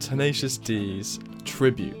Tenacious D's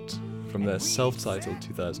Tribute from their self-titled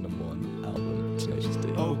 2001 album, Tenacious D.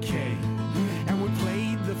 Okay, and we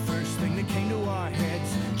played the first thing that came to our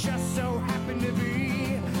heads. Just so happened to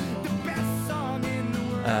be the best song in the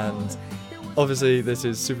world. And obviously this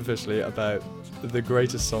is superficially about the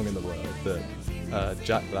greatest song in the world that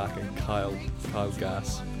Jack Black and Kyle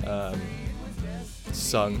Gass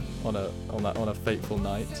sung on a fateful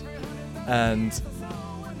night, and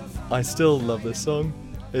I still love this song.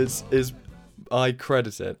 I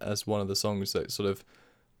credit it as one of the songs that sort of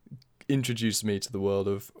introduced me to the world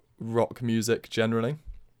of rock music generally.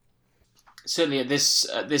 Certainly at this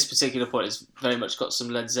particular point, it's very much got some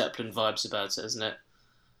Led Zeppelin vibes about it, hasn't it?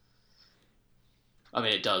 I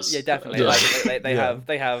mean, it does. Yeah, definitely. Yeah. Like they Yeah.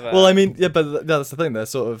 have. Well, I mean, yeah, but that's the thing. They're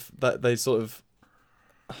sort of that they sort of.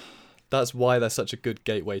 That's why they're such a good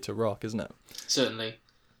gateway to rock, isn't it? Certainly.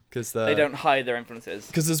 Because they don't hide their influences.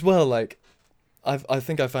 Because as well, like, I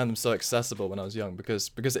think I found them so accessible when I was young because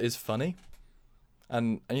it is funny,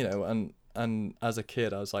 and you know, and as a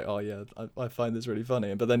kid I was like, oh yeah, I find this really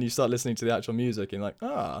funny. But then you start listening to the actual music and you're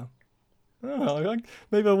like,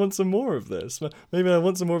 maybe I want some more of this. Maybe I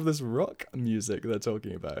want some more of this rock music they're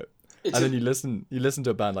talking about. Then you listen to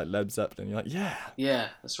a band like Led Zeppelin, you're like, yeah,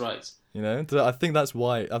 that's right. You know, I think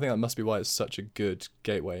that must be why it's such a good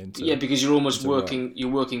gateway into. Yeah, because you're almost working. rock. You're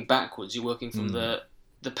working backwards. You're working from the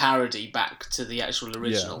parody back to the actual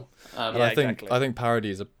original. And I think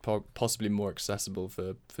parodies are possibly more accessible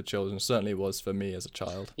for children. Certainly was for me as a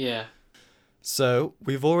child. Yeah. So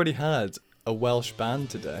we've already had a Welsh band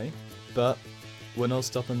today, but we're not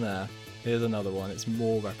stopping there. Here's another one. It's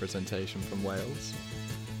more representation from Wales.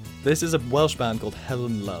 This is a Welsh band called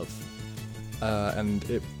Helen Love,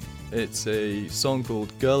 and it's a song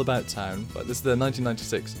called Girl About Town, but this is their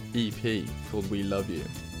 1996 EP called We Love You.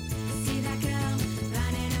 See that girl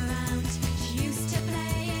running around. She used to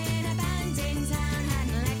play in a band in town, had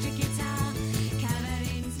an electric guitar covered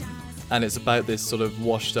in stars. And it's about this sort of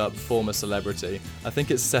washed up former celebrity. I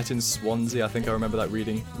think it's set in Swansea. I think I remember that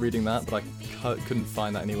reading that, but I couldn't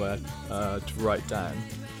find that anywhere to write down.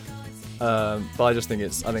 But I just think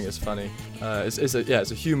it's funny. It's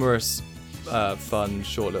a humorous, fun,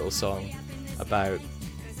 short little song about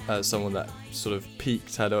someone that sort of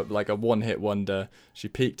peaked, had like a one-hit wonder. She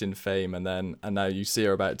peaked in fame, and now you see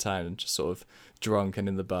her about town and just sort of drunk and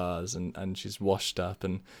in the bars, and she's washed up,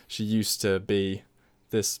 and she used to be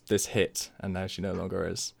this hit, and now she no longer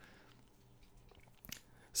is.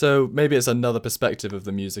 So maybe it's another perspective of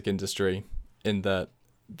the music industry, in that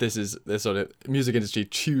this sort of music industry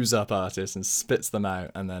chews up artists and spits them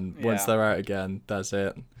out, and then once they're out again, that's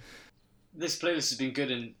it. This playlist has been good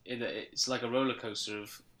in that it's like a roller coaster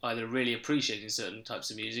of either really appreciating certain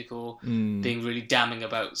types of music or being really damning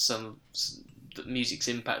about the music's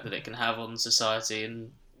impact that it can have on society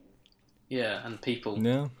and people.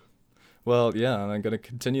 Yeah. Well, yeah, and I'm going to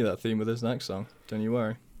continue that theme with this next song. Don't you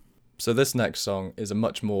worry. So this next song is a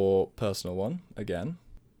much more personal one, again.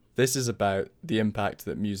 This is about the impact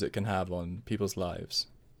that music can have on people's lives.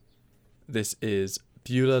 This is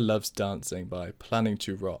Beulah Loves Dancing by Planning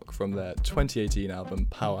to Rock from their 2018 album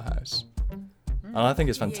Powerhouse. And I think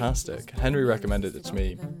it's fantastic. Henry recommended it to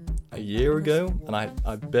me a year ago, and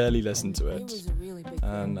I barely listened to it.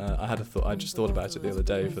 And I just thought about it the other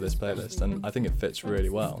day for this playlist, and I think it fits really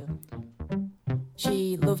well.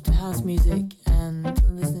 She loved house music, and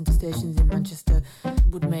listening to stations in Manchester,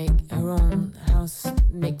 would make her own house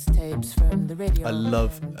mixtapes from the radio. I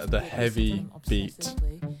love the heavy beat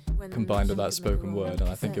combined with that spoken word, and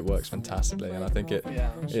I think it works fantastically, and I think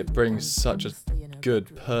it brings such a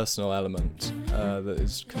good personal element that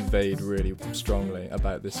is conveyed really strongly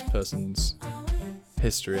about this person's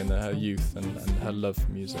history and her youth and her love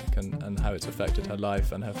for music and how it's affected her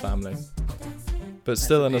life and her family. But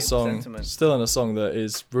still in a song that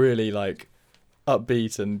is really like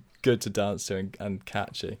upbeat and good to dance to and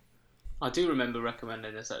catchy. I do remember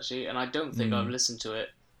recommending this actually, and I don't think I've listened to it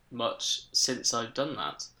much since I've done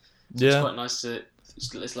that. So it's quite nice to.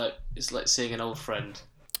 It's like seeing an old friend.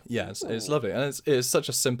 Yeah, it's lovely, and it's such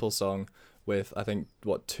a simple song with I think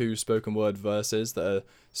 2 spoken word verses that are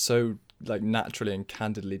so like naturally and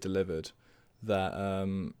candidly delivered that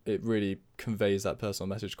it really conveys that personal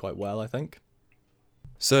message quite well, I think.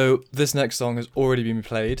 So this next song has already been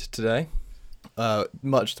played today,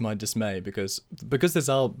 much to my dismay because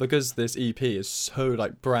this EP is so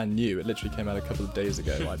like brand new. It literally came out a couple of days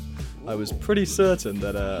ago. I was pretty certain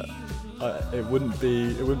that it wouldn't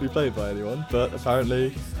be played by anyone, but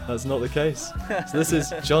apparently that's not the case. So this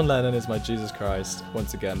is John Lennon is My Jesus Christ,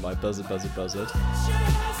 once again by Buzzard Buzzard Buzzard.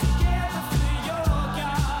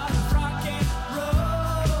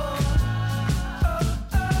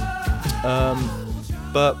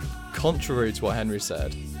 But contrary to what Henry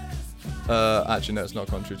said, actually no, it's not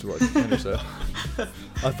contrary to what Henry said.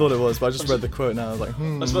 I thought it was, but I just read the quote now. I was like,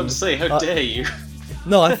 I was about to say, how dare you?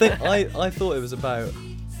 No, I think I thought it was about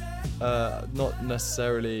not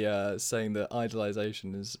necessarily saying that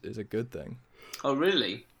idolization is a good thing. Oh,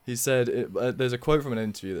 really? He said there's a quote from an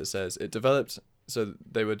interview that says it developed. So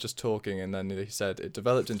they were just talking, and then he said it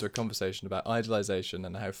developed into a conversation about idolization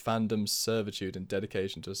and how fandom's servitude and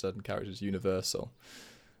dedication to a certain character is universal.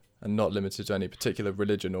 and not limited to any particular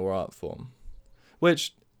religion or art form.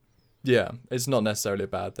 Which, yeah, it's not necessarily a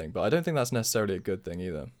bad thing, but I don't think that's necessarily a good thing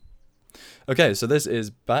either. Okay, so this is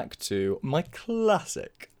back to my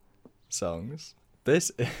classic songs.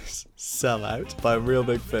 This is Sell Out by Real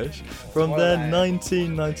Big Fish from their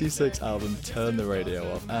 1996 album Turn the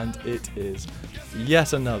Radio Off, and it is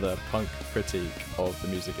yet another punk critique of the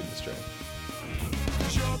music industry.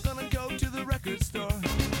 You're gonna go to the record store.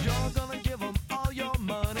 You're gonna give them all your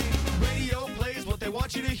money. Radio plays what they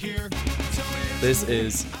want you to hear. This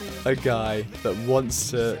is a guy that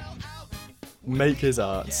wants to make his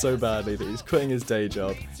art so badly that he's quitting his day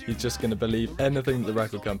job. He's just going to believe anything that the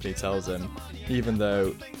record company tells him, even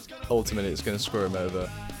though ultimately it's going to screw him over,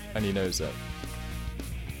 and he knows it.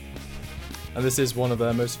 And this is one of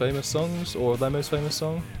their most famous songs, or their most famous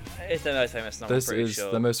song. It's their most famous song. This I'm pretty is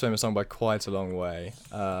sure. the most famous song by quite a long way.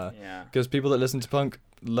 Yeah. Because people that listen to punk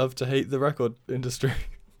love to hate the record industry.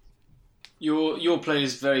 Your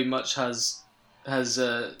playlist very much has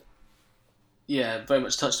very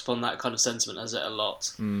much touched upon that kind of sentiment, has it, a lot,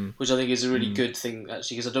 which I think is a really good thing,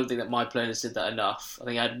 actually, because I don't think that my playlist did that enough. I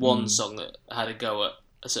think I had one song that had a go at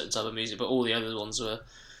a certain type of music, but all the other ones were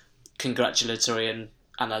congratulatory and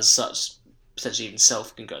as such, potentially even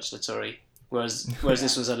self-congratulatory, whereas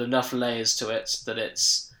this one's had enough layers to it that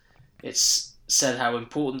it's said how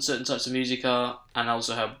important certain types of music are, and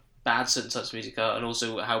also how bad certain types of music are, and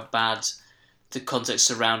also how bad the context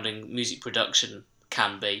surrounding music production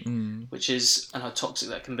can be, which is, and how toxic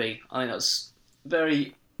that can be. I think that's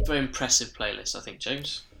very, very impressive playlist, I think,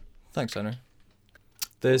 James. Thanks, Henry.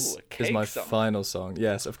 This Ooh, is my song. final song.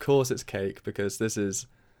 Yes, of course it's Cake, because this is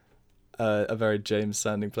a very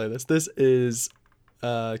James-sounding playlist. This is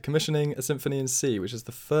Commissioning a Symphony in C, which is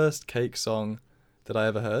the first Cake song that I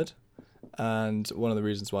ever heard, and one of the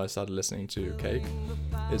reasons why I started listening to Cake.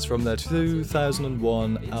 It's from their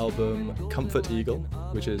 2001 album Comfort Eagle,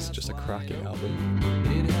 which is just a cracking album.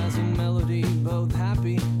 It has a melody both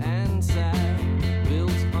happy and sad,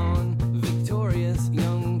 built on victorious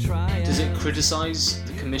young triad. Does it criticise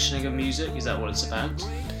the commissioning of music? Is that what it's about?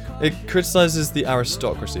 It criticises the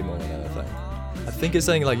aristocracy more than anything. I think it's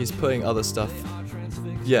saying like he's putting other stuff.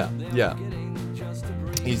 Yeah.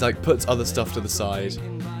 He's like puts other stuff to the side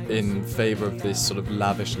in favour of this sort of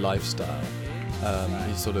lavish lifestyle.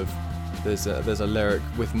 He's sort of there's a lyric,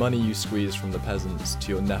 with money you squeeze from the peasants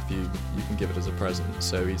to your nephew you can give it as a present.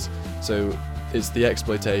 So it's the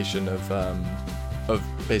exploitation of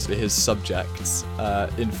basically his subjects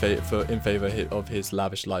in favour of his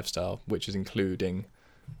lavish lifestyle, which is including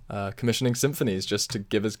commissioning symphonies just to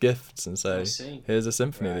give us gifts and say, here's a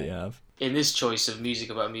symphony that you have. In this choice of music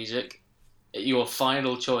about music, your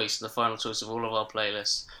final choice, the final choice of all of our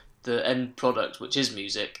playlists, the end product, which is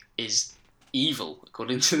music, is evil,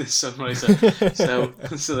 according to this songwriter.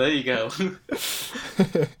 so there you go.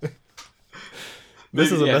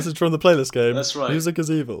 This is a message from the playlist game. That's right. Music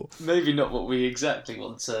is evil. Maybe not what we exactly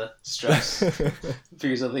want to stress,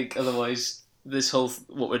 because I think otherwise this whole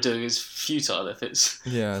what we're doing is futile if it's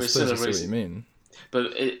I for a suppose similar I see what reason. you mean.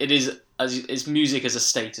 But it is it's music as a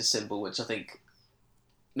status symbol, which I think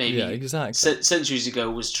maybe centuries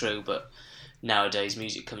ago was true, but nowadays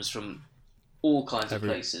music comes from all kinds of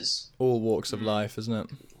places, all walks of life, isn't it?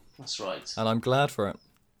 That's right. And I'm glad for it.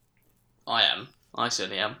 I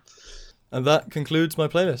certainly am. And that concludes my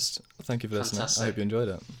playlist. Thank you for listening. Fantastic. I hope you enjoyed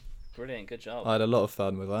it. Brilliant, good job. I had a lot of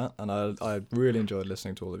fun with that, and I really enjoyed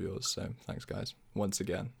listening to all of yours, so thanks guys, once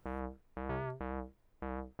again.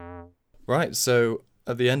 Right, so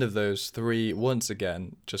at the end of those three, once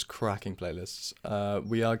again, just cracking playlists,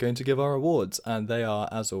 we are going to give our awards, and they are,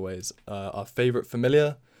 as always, our favourite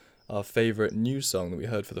familiar, our favourite new song that we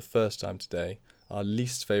heard for the first time today, our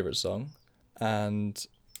least favourite song, and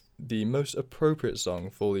the most appropriate song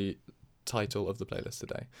for the title of the playlist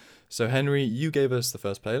today. So Henry, you gave us the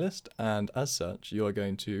first playlist, and as such, you are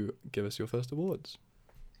going to give us your first awards.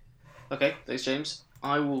 Okay, thanks, James.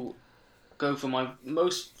 I will go for my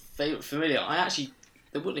most favourite familiar.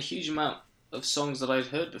 There weren't a huge amount of songs that I'd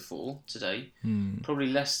heard before today. Probably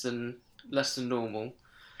less than normal.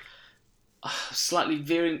 Slightly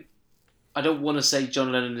veering. I don't want to say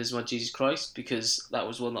John Lennon is my Jesus Christ, because that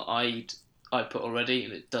was one that I put already,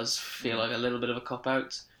 and it does feel like a little bit of a cop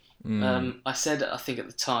out. I said, I think at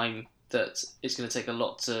the time, that it's going to take a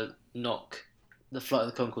lot to knock the Flight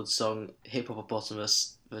of the Conchords song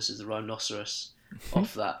Hippopotamus versus the Rhinoceros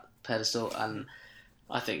off that pedestal, and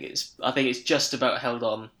I think it's just about held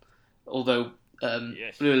on. Although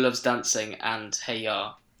Blue Loves Dancing and Hey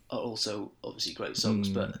Ya are also obviously great songs,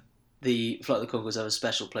 but the Flight of the Conchords have a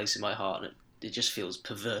special place in my heart, and it just feels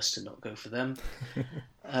perverse to not go for them.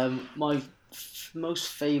 My most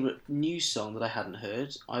favourite new song that I hadn't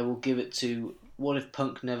heard, I will give it to "What If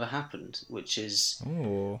Punk Never Happened," which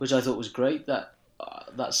I thought was great. That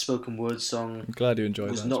spoken word song I'm glad you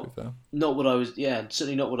enjoyed was that. To be fair. not what I was. Yeah,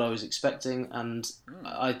 certainly not what I was expecting, and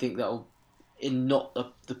I think that'll in not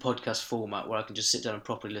the podcast format where I can just sit down and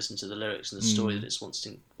properly listen to the lyrics and the story that it's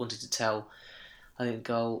wanted to tell. I think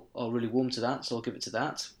I'll really warm to that, so I'll give it to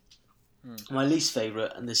that. My least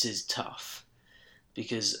favourite, and this is tough,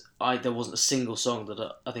 because there wasn't a single song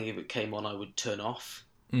that I think if it came on I would turn off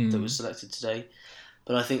that was selected today.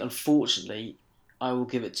 But I think, unfortunately, I will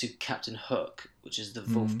give it to Captain Hook, which is the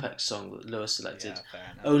Wolfpack song that Lewis selected,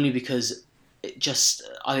 only because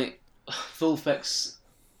I think Wolfpack's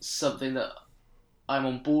something that I'm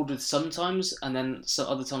on board with sometimes, and then some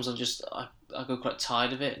other times I go quite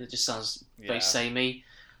tired of it, and it just sounds very samey.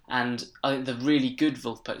 And I think the really good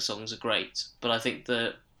Wolfpack songs are great, but I think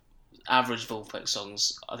the average Wolfpack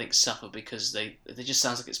songs suffer because they just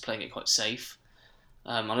sounds like it's playing it quite safe.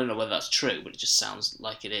 I don't know whether that's true, but it just sounds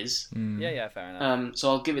like it is. Yeah, fair enough. So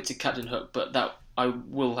I'll give it to Captain Hook, but that I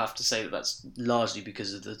will have to say that's largely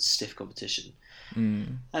because of the stiff competition.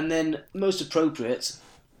 And then most appropriate,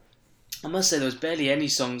 I must say there was barely any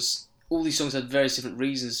songs. All these songs had various different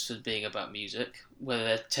reasons for being about music, whether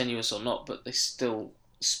they're tenuous or not, but they still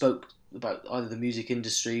spoke about either the music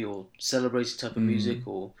industry or celebrating type of music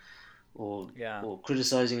or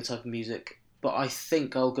criticising a type of music. But I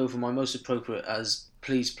think I'll go for my most appropriate as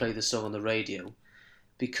 "Please Play the Song on the Radio,"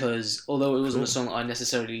 because although it wasn't a song that I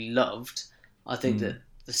necessarily loved, I think that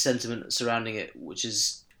the sentiment surrounding it, which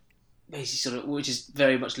is basically which is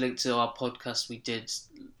very much linked to our podcast we did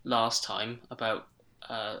last time about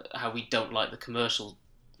how we don't like the commercial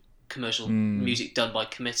music done by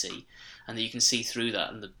committee, and that you can see through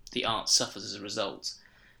that, and the art suffers as a result.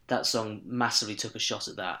 That song massively took a shot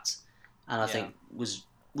at that, and I think was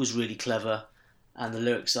really clever. And the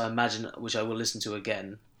lyrics, I imagine, which I will listen to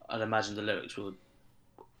again, I'd imagine the lyrics were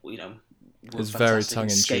it's very tongue in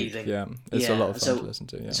cheek. Scathing. Yeah, it's a lot of fun to listen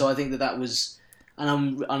to. Yeah. So I think that was, and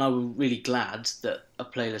I'm really glad that a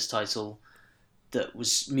playlist title that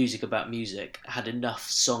was music about music had enough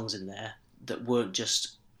songs in there that weren't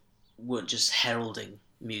just heralding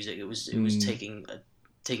music. It was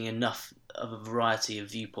taking enough of a variety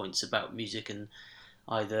of viewpoints about music and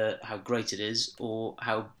either how great it is or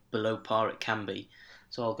how below par it can be.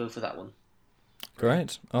 So I'll go for that one.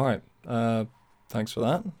 Great. All right. Thanks for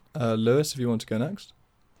that. Lewis, if you want to go next.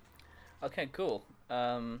 Okay, cool.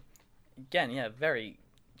 Again, very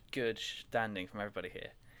good standing from everybody here.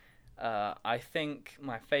 I think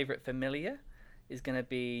my favourite familiar is going to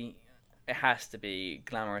be, it has to be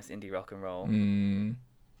Glamorous Indie Rock and Roll.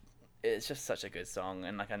 It's just such a good song,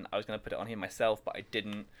 and I was going to put it on here myself, but I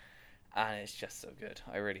didn't, and it's just so good.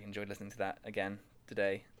 I really enjoyed listening to that again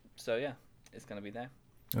today. So yeah, it's going to be there.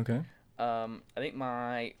 Okay. I think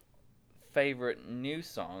my favourite new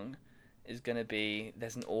song is going to be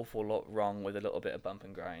There's an Awful Lot Wrong with a Little Bit of Bump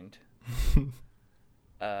and Grind.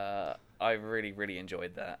 I really, really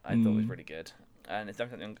enjoyed that. I thought it was really good. And it's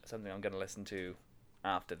definitely something I'm going to listen to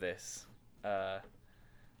after this. So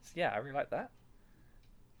yeah, I really like that.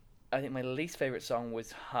 I think my least favourite song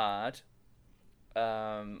was Hard.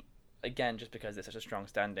 Again, just because it's such a strong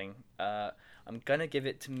standing. I'm going to give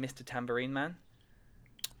it to Mr. Tambourine Man.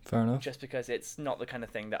 Fair enough. Just because it's not the kind of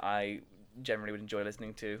thing that I generally would enjoy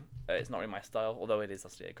listening to. It's not really my style, although it is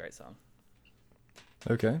obviously a great song.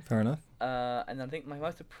 Okay, fair enough. And I think my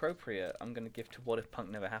most appropriate, I'm going to give to What If Punk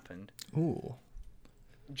Never Happened. Ooh.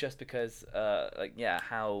 Just because,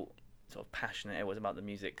 how sort of passionate it was about the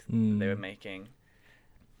music that they were making.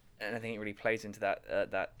 And I think it really plays into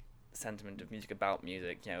that sentiment of music about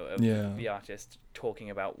music, the artist talking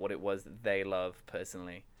about what it was that they love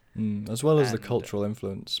personally. As well as the cultural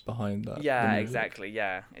influence behind that. Yeah, exactly,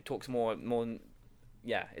 yeah. It talks more,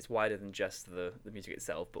 it's wider than just the music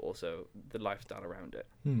itself, but also the lifestyle around it.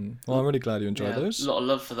 Well, I'm really glad you enjoyed those. A lot of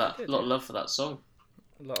love for that. A lot of love for that song.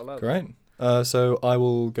 A lot of love. Great. So I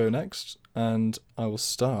will go next, and I will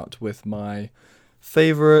start with my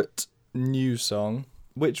favourite new song,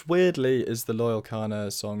 which weirdly is the Loyal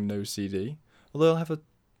Kana song No CD. Although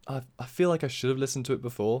I feel like I should have listened to it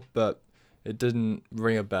before, but it didn't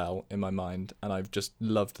ring a bell in my mind, and I've just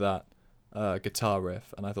loved that guitar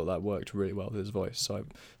riff, and I thought that worked really well with his voice. So I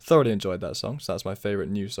thoroughly enjoyed that song. So that's my favourite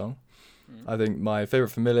new song. I think my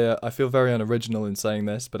favourite familiar, I feel very unoriginal in saying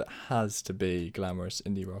this, but it has to be Glamorous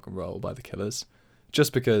Indie Rock and Roll by The Killers,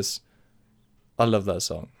 just because I love that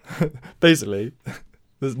song. Basically,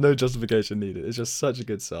 there's no justification needed. It's just such a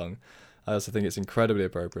good song. I also think it's incredibly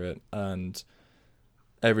appropriate, and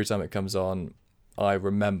every time it comes on, I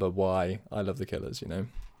remember why I love The Killers,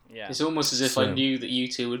 Yeah. It's almost as if So- I knew that you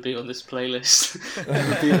two would be on this playlist,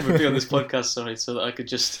 would be on this podcast. Sorry, so that I could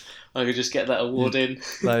just get that award in.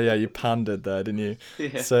 Yeah, you pandered there, didn't you?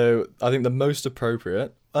 Yeah. So I think the most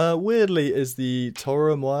appropriate, weirdly, is the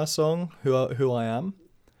Toro Moa song, Who I Am.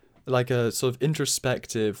 Like a sort of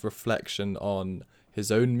introspective reflection on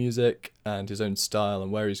his own music and his own style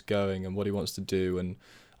and where he's going and what he wants to do. And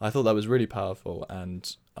I thought that was really powerful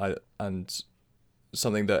and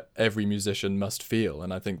something that every musician must feel.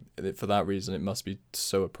 And I think for that reason, it must be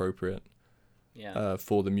so appropriate. Yeah.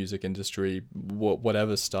 For the music industry,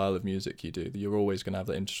 whatever style of music you do, you're always going to have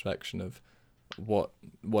that introspection of what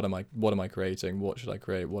am I creating? What should I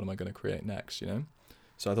create? What am I going to create next? You know.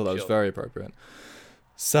 So I thought that was Sure. very appropriate.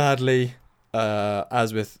 Sadly,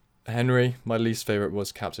 as with Henry, my least favorite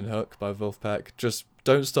was Captain Hook by Wolfpack. Just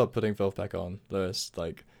don't stop putting Wolfpack on, Lewis.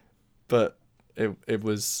 But it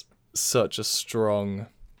was such a strong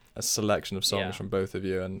selection of songs from both of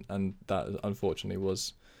you, and that unfortunately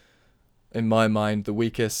was, in my mind, the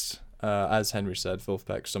weakest. As Henry said,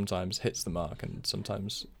 Wolfpack sometimes hits the mark, and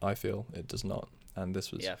sometimes I feel it does not. And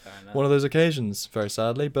this was fair enough. one of those occasions, very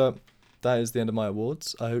sadly. But that is the end of my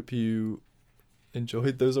awards. I hope you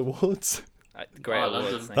enjoyed those awards. Great I love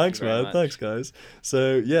awards. them. Thanks, you very man. much. Thanks, guys.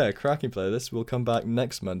 So, yeah, cracking playlist. We'll come back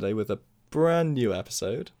next Monday with a brand new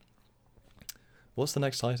episode. What's the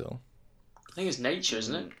next title? I think it's Nature,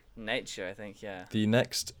 isn't it? Nature, I think, yeah. The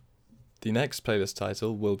next playlist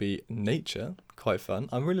title will be Nature. Quite fun.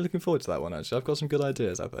 I'm really looking forward to that one, actually. I've got some good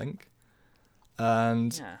ideas, I think.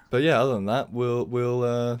 And Yeah. but yeah, other than that, we'll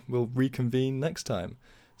reconvene next time.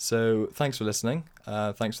 So thanks for listening.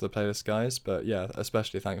 Thanks for the playlist, guys. But yeah,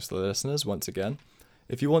 especially thanks to the listeners once again.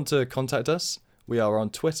 If you want to contact us, we are on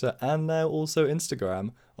Twitter and now also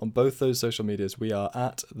Instagram. On both those social medias, we are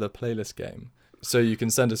at The Playlist Game. So you can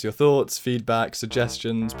send us your thoughts, feedback,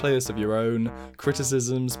 suggestions, playlists of your own,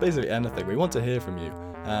 criticisms, basically anything. We want to hear from you.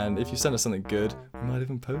 And if you send us something good, we might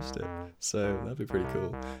even post it. So that'd be pretty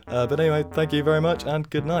cool. But anyway, thank you very much and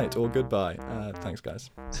good night or goodbye. Thanks, guys.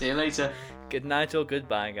 See you later. Good night or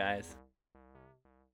goodbye, guys.